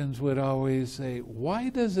Christians would always say, why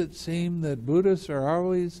does it seem that Buddhists are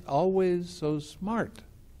always so smart?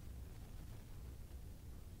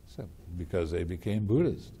 So, because they became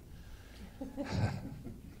Buddhists.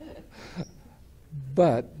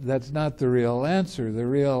 But that's not the real answer. The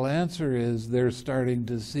real answer is they're starting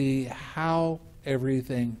to see how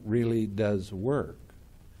everything really does work.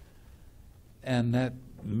 And that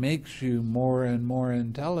makes you more and more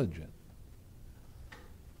intelligent.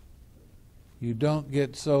 You don't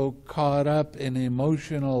get so caught up in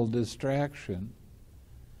emotional distraction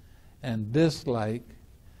and dislike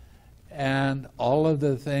and all of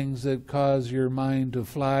the things that cause your mind to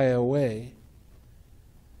fly away.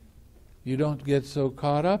 You don't get so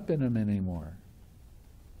caught up in them anymore.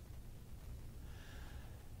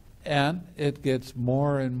 And it gets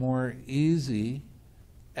more and more easy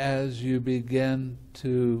as you begin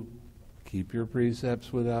to keep your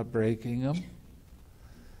precepts without breaking them,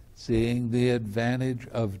 seeing the advantage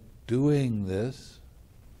of doing this,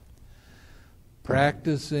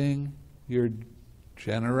 practicing your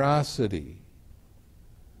generosity.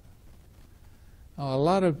 Now, a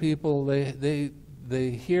lot of people, they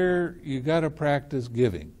hear you got to practice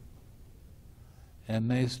giving. And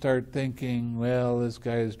they start thinking, well, this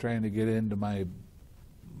guy is trying to get into my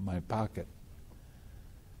pocket.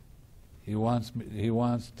 He wants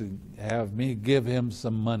to have me give him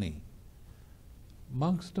some money.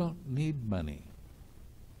 Monks don't need money.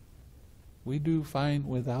 We do fine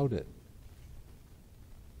without it.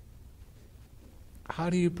 How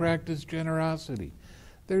do you practice generosity?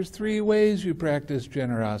 There's 3 ways you practice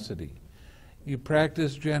generosity. You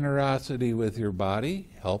practice generosity with your body,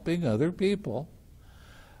 helping other people,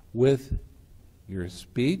 with your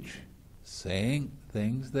speech, saying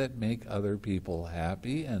things that make other people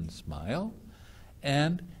happy and smile,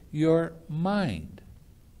 and your mind.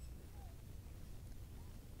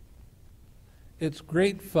 It's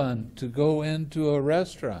great fun to go into a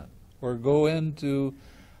restaurant or go into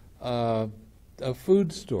a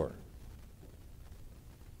food store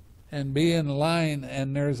and be in line,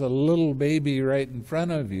 and there's a little baby right in front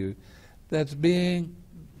of you that's being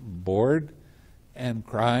bored and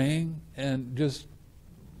crying and just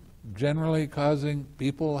generally causing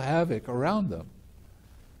people havoc around them.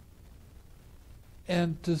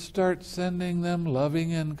 And to start sending them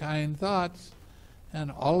loving and kind thoughts, and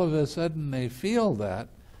all of a sudden they feel that,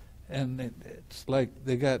 and it's like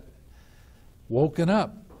they got woken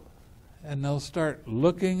up. And they'll start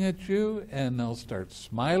looking at you, and they'll start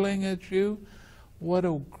smiling at you. What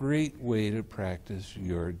a great way to practice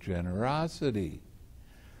your generosity.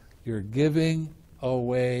 You're giving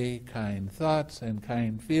away kind thoughts and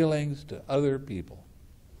kind feelings to other people.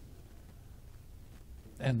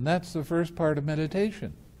 And that's the first part of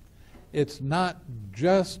meditation. It's not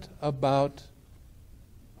just about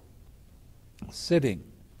sitting.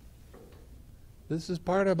 This is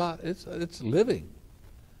part about it's living.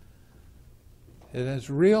 It is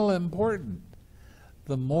real important.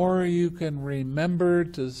 The more you can remember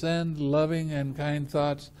to send loving and kind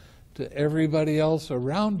thoughts to everybody else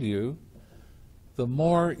around you, the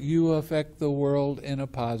more you affect the world in a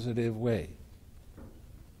positive way.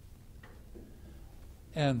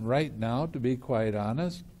 And right now, to be quite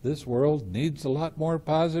honest, this world needs a lot more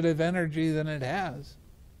positive energy than it has.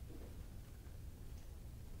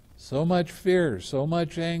 So much fear, so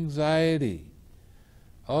much anxiety.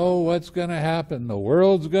 Oh, what's going to happen? The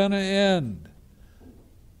world's going to end.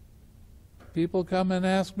 People come and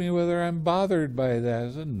ask me whether I'm bothered by that.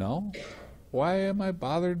 I said, no. Why am I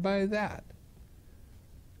bothered by that?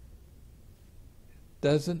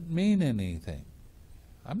 Doesn't mean anything.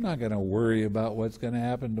 I'm not going to worry about what's going to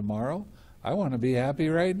happen tomorrow. I want to be happy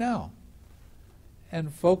right now.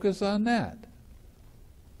 And focus on that.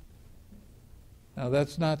 Now,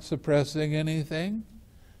 that's not suppressing anything.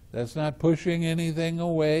 That's not pushing anything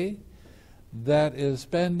away. That is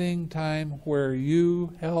spending time where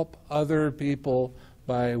you help other people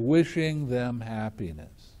by wishing them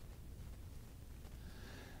happiness.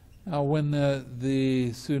 Now, when the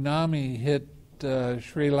tsunami hit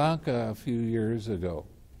Sri Lanka a few years ago,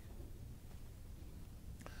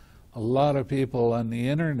 a lot of people on the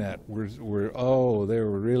internet were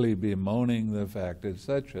really bemoaning the fact it's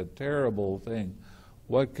such a terrible thing.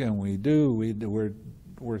 What can we do?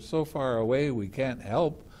 We're so far away we can't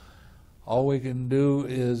help. All we can do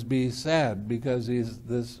is be sad because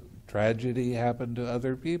this tragedy happened to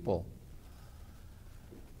other people.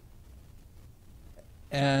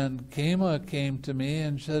 And Kema came to me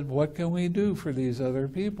and said, what can we do for these other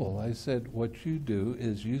people? I said, what you do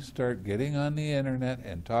is you start getting on the internet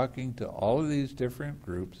and talking to all of these different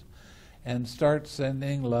groups and start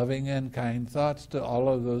sending loving and kind thoughts to all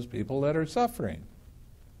of those people that are suffering.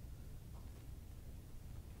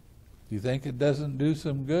 You think it doesn't do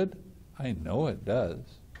some good? I know it does.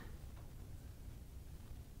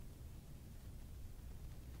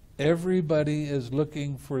 Everybody is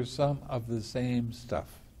looking for some of the same stuff.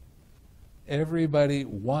 Everybody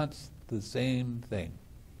wants the same thing.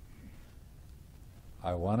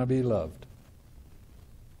 I want to be loved.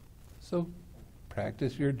 So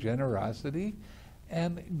practice your generosity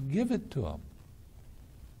and give it to them.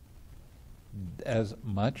 As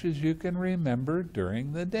much as you can remember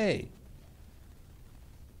during the day.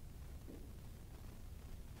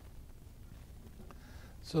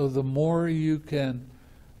 So the more you can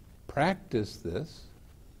practice this,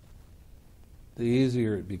 the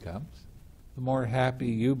easier it becomes, the more happy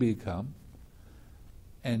you become,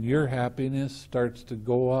 and your happiness starts to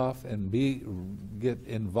go off and get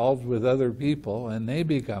involved with other people, and they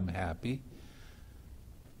become happy,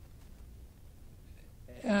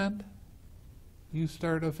 and you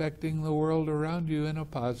start affecting the world around you in a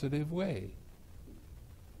positive way.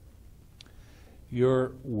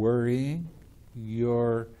 You're worrying,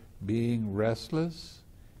 you're being restless,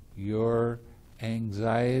 your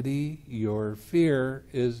anxiety, your fear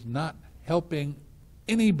is not helping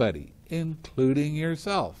anybody, including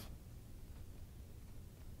yourself.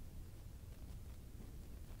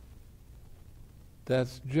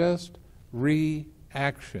 That's just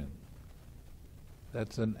reaction.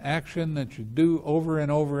 That's an action that you do over and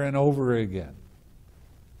over and over again.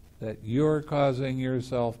 That you're causing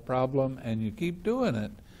yourself problem and you keep doing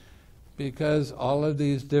it. Because all of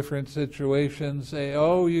these different situations say,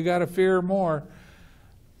 oh, you got to fear more.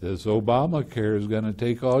 This Obamacare is going to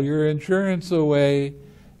take all your insurance away,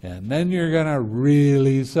 and then you're going to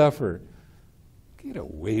really suffer. Get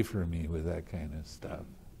away from me with that kind of stuff.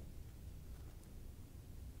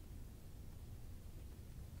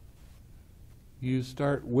 You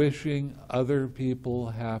start wishing other people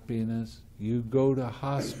happiness. You go to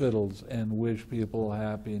hospitals and wish people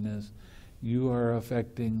happiness. You are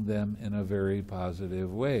affecting them in a very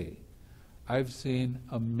positive way. I've seen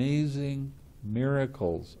amazing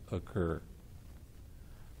miracles occur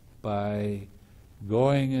by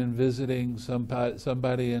going and visiting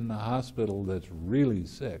somebody in the hospital that's really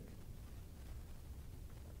sick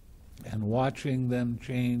and watching them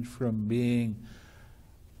change from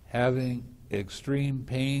having extreme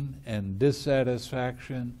pain and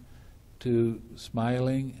dissatisfaction to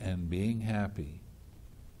smiling and being happy.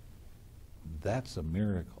 That's a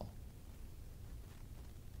miracle.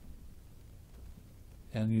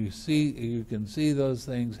 And you can see those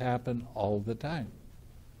things happen all the time.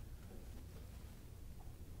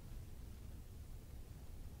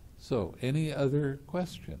 So, any other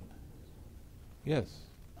question? Yes?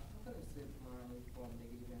 How can I save my from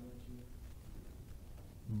negative energy?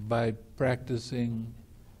 By practicing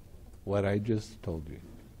what I just told you.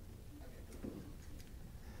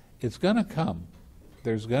 It's going to come.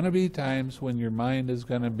 There's going to be times when your mind is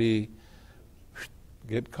going to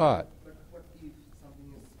get caught. But what if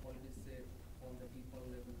something is already said on the deeper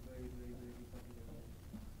level, very, very, very deeper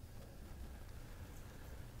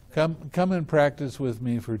level? Come and practice with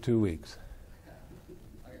me for 2 weeks.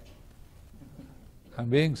 Okay. I'm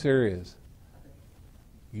being serious.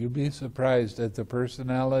 You'd be surprised at the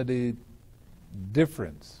personality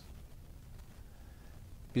difference.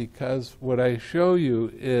 Because what I show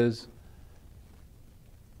you is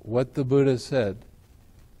what the Buddha said,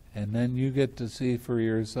 and then you get to see for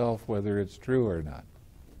yourself whether it's true or not.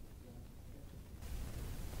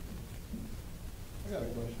 I got a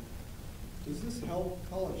question. Does this help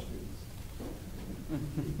college students?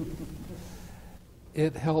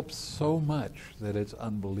 It helps so much that it's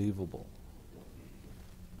unbelievable.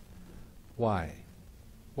 Why?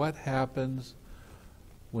 What happens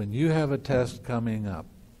when you have a test coming up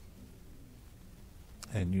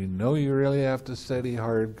and you know you really have to study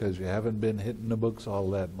hard because you haven't been hitting the books all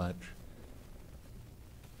that much,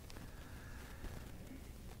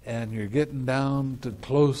 and you're getting down to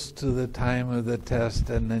close to the time of the test,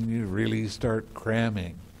 and then you really start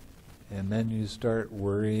cramming, and then you start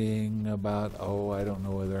worrying about, oh, I don't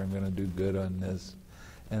know whether I'm going to do good on this,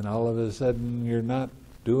 and all of a sudden you're not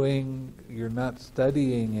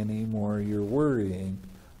studying anymore, you're worrying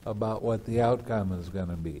about what the outcome is going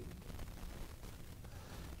to be.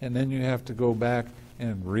 And then you have to go back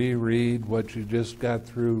and reread what you just got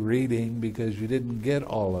through reading because you didn't get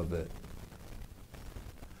all of it.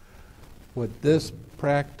 What this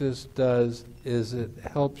practice does is it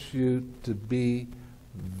helps you to be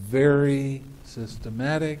very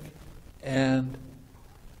systematic and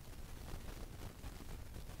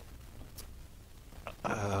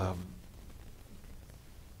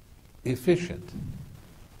efficient.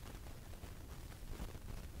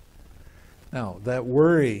 Now, that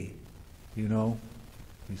worry, you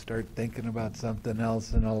start thinking about something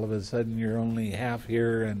else and all of a sudden you're only half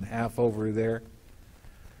here and half over there.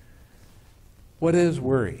 What is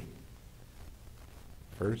worry?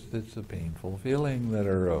 First, it's a painful feeling that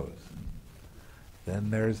arose. Then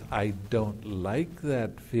there's, I don't like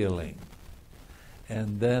that feeling.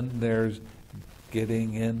 And then there's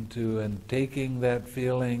getting into and taking that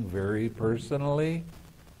feeling very personally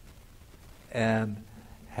and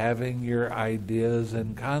having your ideas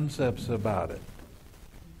and concepts about it.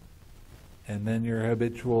 And then your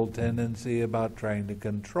habitual tendency about trying to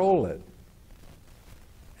control it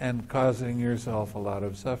and causing yourself a lot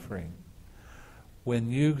of suffering. When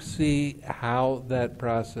you see how that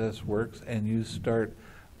process works and you start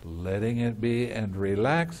letting it be and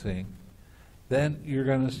relaxing, then you're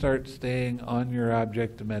going to start staying on your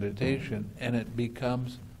object of meditation and it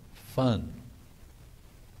becomes fun.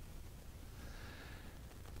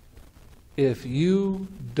 If you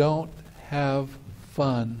don't have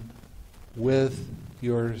fun with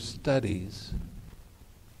your studies,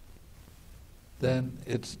 then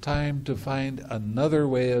it's time to find another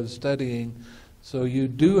way of studying so you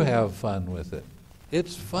do have fun with it.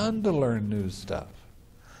 It's fun to learn new stuff.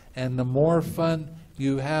 And the more fun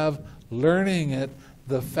you have learning it,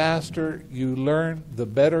 the faster you learn, the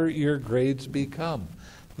better your grades become.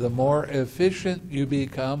 The more efficient you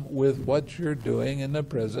become with what you're doing in the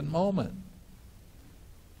present moment.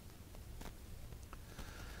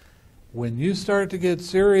 When you start to get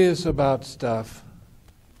serious about stuff,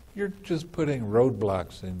 you're just putting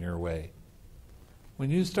roadblocks in your way. When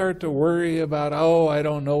you start to worry about, oh, I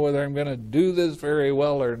don't know whether I'm going to do this very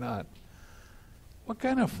well or not, what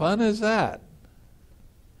kind of fun is that?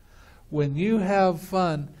 When you have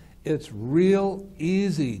fun, it's real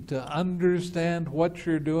easy to understand what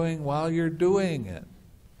you're doing while you're doing it.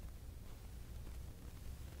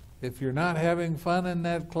 If you're not having fun in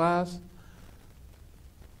that class,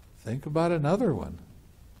 think about another one.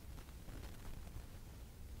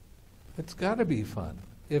 It's got to be fun.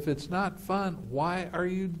 If it's not fun, why are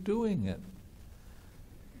you doing it?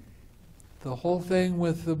 The whole thing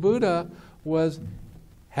with the Buddha was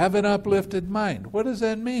have an uplifted mind. What does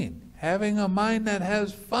that mean? Having a mind that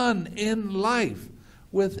has fun in life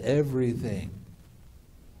with everything.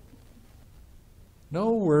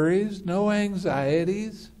 No worries, no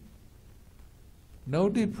anxieties, no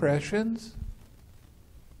depressions.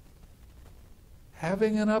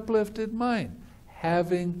 Having an uplifted mind,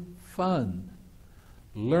 having fun,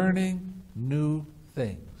 learning new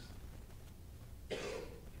things.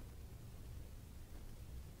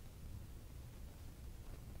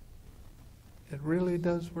 It really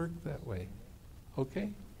does work that way.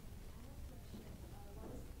 Okay?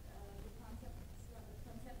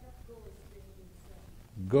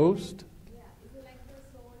 Ghost? Yeah, is it like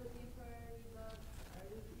the soul looking for rebirth,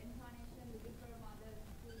 reincarnation, looking for a mother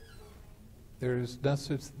who is born? There is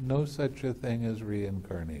no such a thing as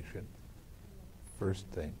reincarnation. First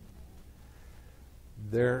thing.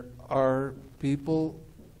 There are people,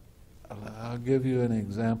 I'll give you an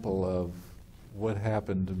example of what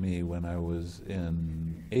happened to me when I was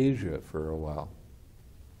in Asia for a while.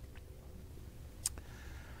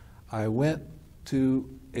 I went to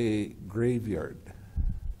a graveyard,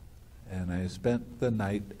 and I spent the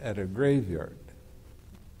night at a graveyard.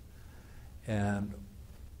 And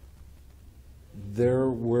there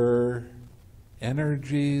were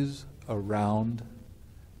energies around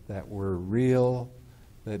that were real,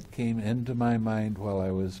 that came into my mind while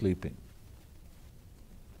I was sleeping.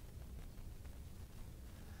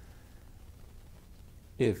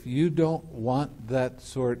 If you don't want that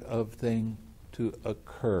sort of thing to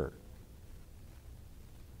occur,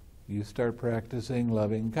 you start practicing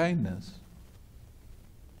loving kindness,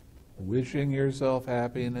 wishing yourself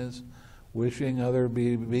happiness, wishing other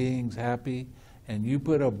beings happy, and you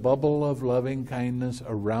put a bubble of loving kindness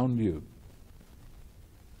around you.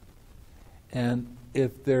 And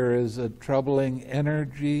if there is a troubling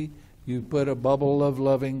energy, you put a bubble of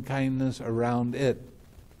loving kindness around it.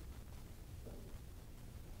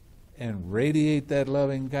 And radiate that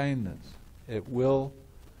loving kindness. It will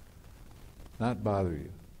not bother you.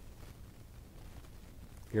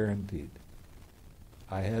 Guaranteed.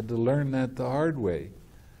 I had to learn that the hard way.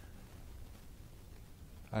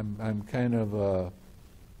 I'm kind of a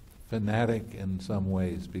fanatic in some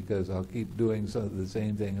ways because I'll keep doing the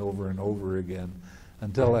same thing over and over again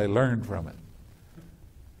until I learn from it.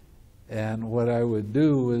 And what I would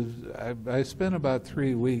do is I spent about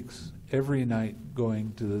 3 weeks every night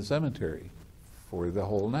going to the cemetery for the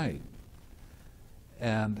whole night.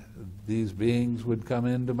 And these beings would come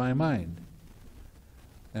into my mind.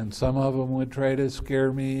 And some of them would try to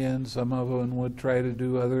scare me, and some of them would try to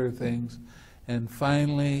do other things. And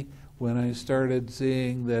finally, when I started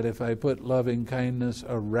seeing that if I put loving kindness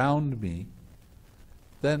around me,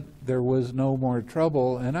 then there was no more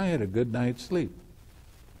trouble, and I had a good night's sleep.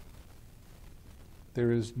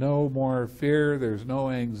 There is no more fear, there's no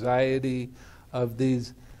anxiety of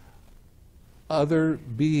these other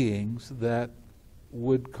beings that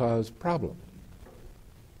would cause problems.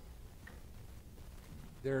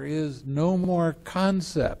 There is no more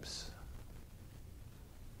concepts.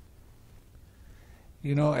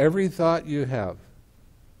 You know, every thought you have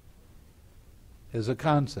is a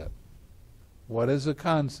concept. What is a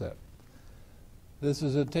concept? This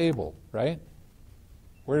is a table, right?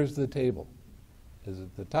 Where's the table? Is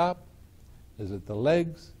it the top? Is it the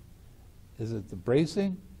legs? Is it the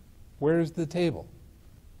bracing? Where's the table?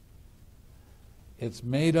 It's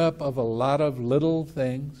made up of a lot of little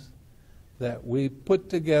things that we put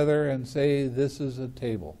together and say this is a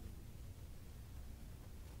table.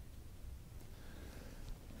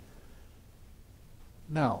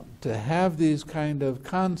 Now, to have these kind of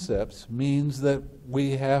concepts means that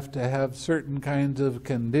we have to have certain kinds of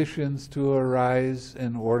conditions to arise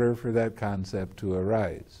in order for that concept to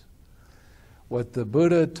arise. What the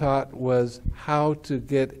Buddha taught was how to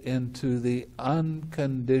get into the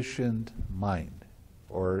unconditioned mind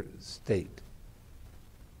or state.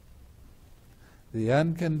 The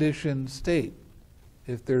unconditioned state.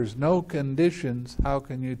 If there's no conditions, how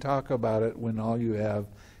can you talk about it when all you have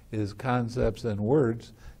is concepts and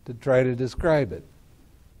words to try to describe it.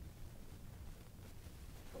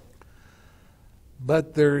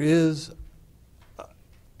 But there is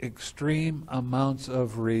extreme amounts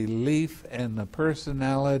of relief, and the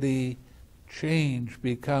personality change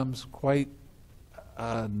becomes quite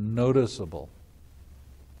noticeable.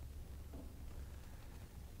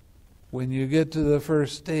 When you get to the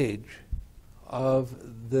first stage of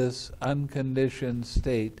this unconditioned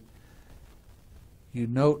state, you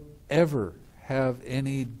don't ever have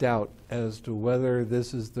any doubt as to whether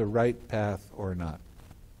this is the right path or not.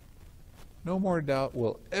 No more doubt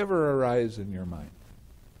will ever arise in your mind.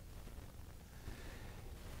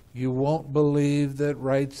 You won't believe that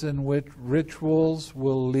rites and rituals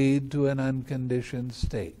will lead to an unconditioned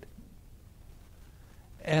state.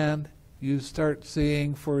 And you start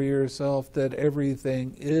seeing for yourself that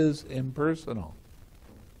everything is impersonal.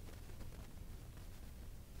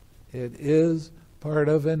 It is part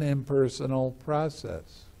of an impersonal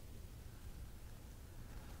process.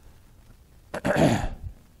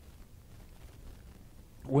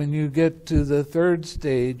 When you get to the third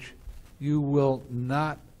stage, you will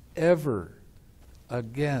not ever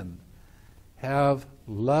again have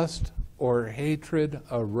lust or hatred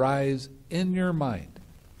arise in your mind.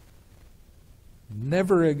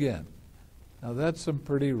 Never again. Now that's some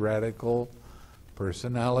pretty radical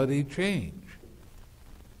personality change.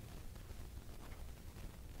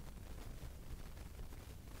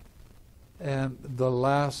 And the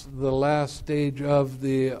last stage of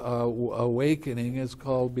the awakening is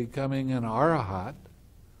called becoming an arahat.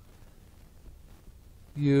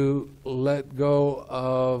 You let go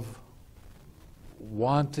of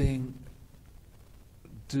wanting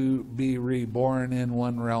to be reborn in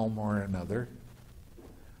one realm or another.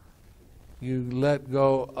 You let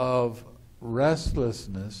go of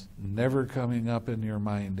restlessness never coming up in your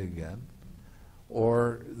mind again,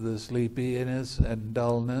 or the sleepiness and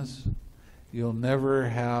dullness. You'll never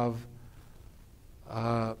have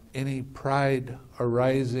any pride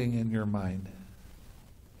arising in your mind,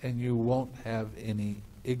 and you won't have any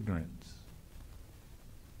ignorance.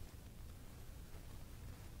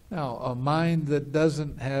 Now, a mind that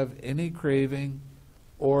doesn't have any craving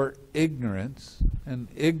or ignorance, and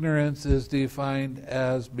ignorance is defined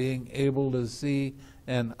as being able to see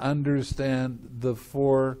and understand the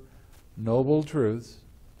Four Noble Truths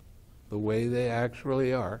the way they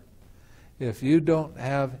actually are. If you don't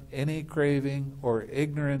have any craving or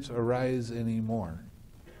ignorance arise anymore,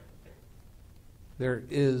 there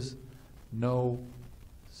is no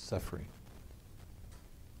suffering.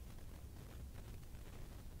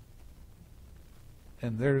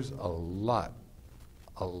 And there's a lot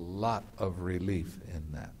of relief in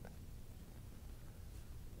that.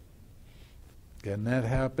 Can that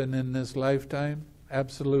happen in this lifetime?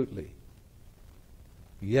 Absolutely.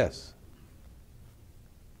 Yes.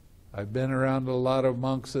 I've been around a lot of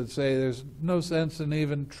monks that say there's no sense in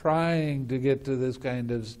even trying to get to this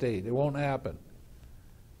kind of state. It won't happen.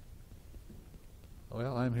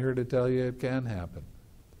 Well, I'm here to tell you it can happen.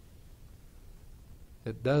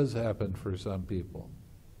 It does happen for some people.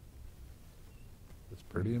 It's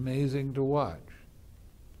pretty amazing to watch.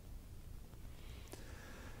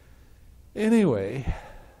 Anyway,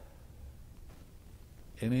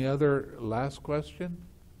 any other last question?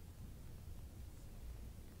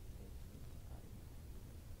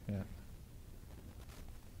 Yeah.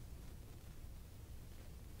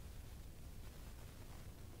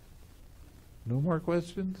 No more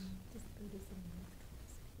questions?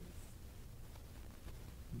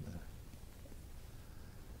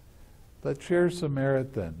 Let's share some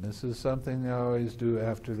merit then. This is something I always do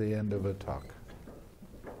after the end of a talk.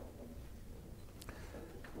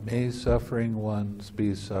 May suffering ones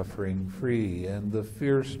be suffering free, and the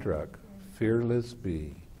fear-struck fearless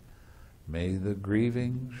be. May the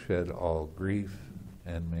grieving shed all grief,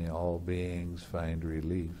 and may all beings find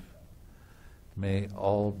relief. May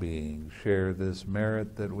all beings share this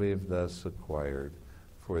merit that we've thus acquired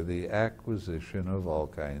for the acquisition of all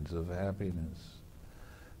kinds of happiness.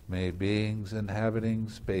 May beings inhabiting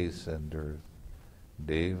space and earth,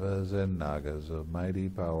 devas and nagas of mighty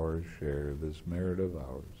power share this merit of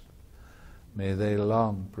ours. May they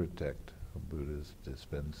long protect a Buddha's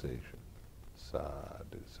dispensation.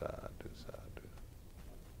 Sadhu, sadhu, sadhu.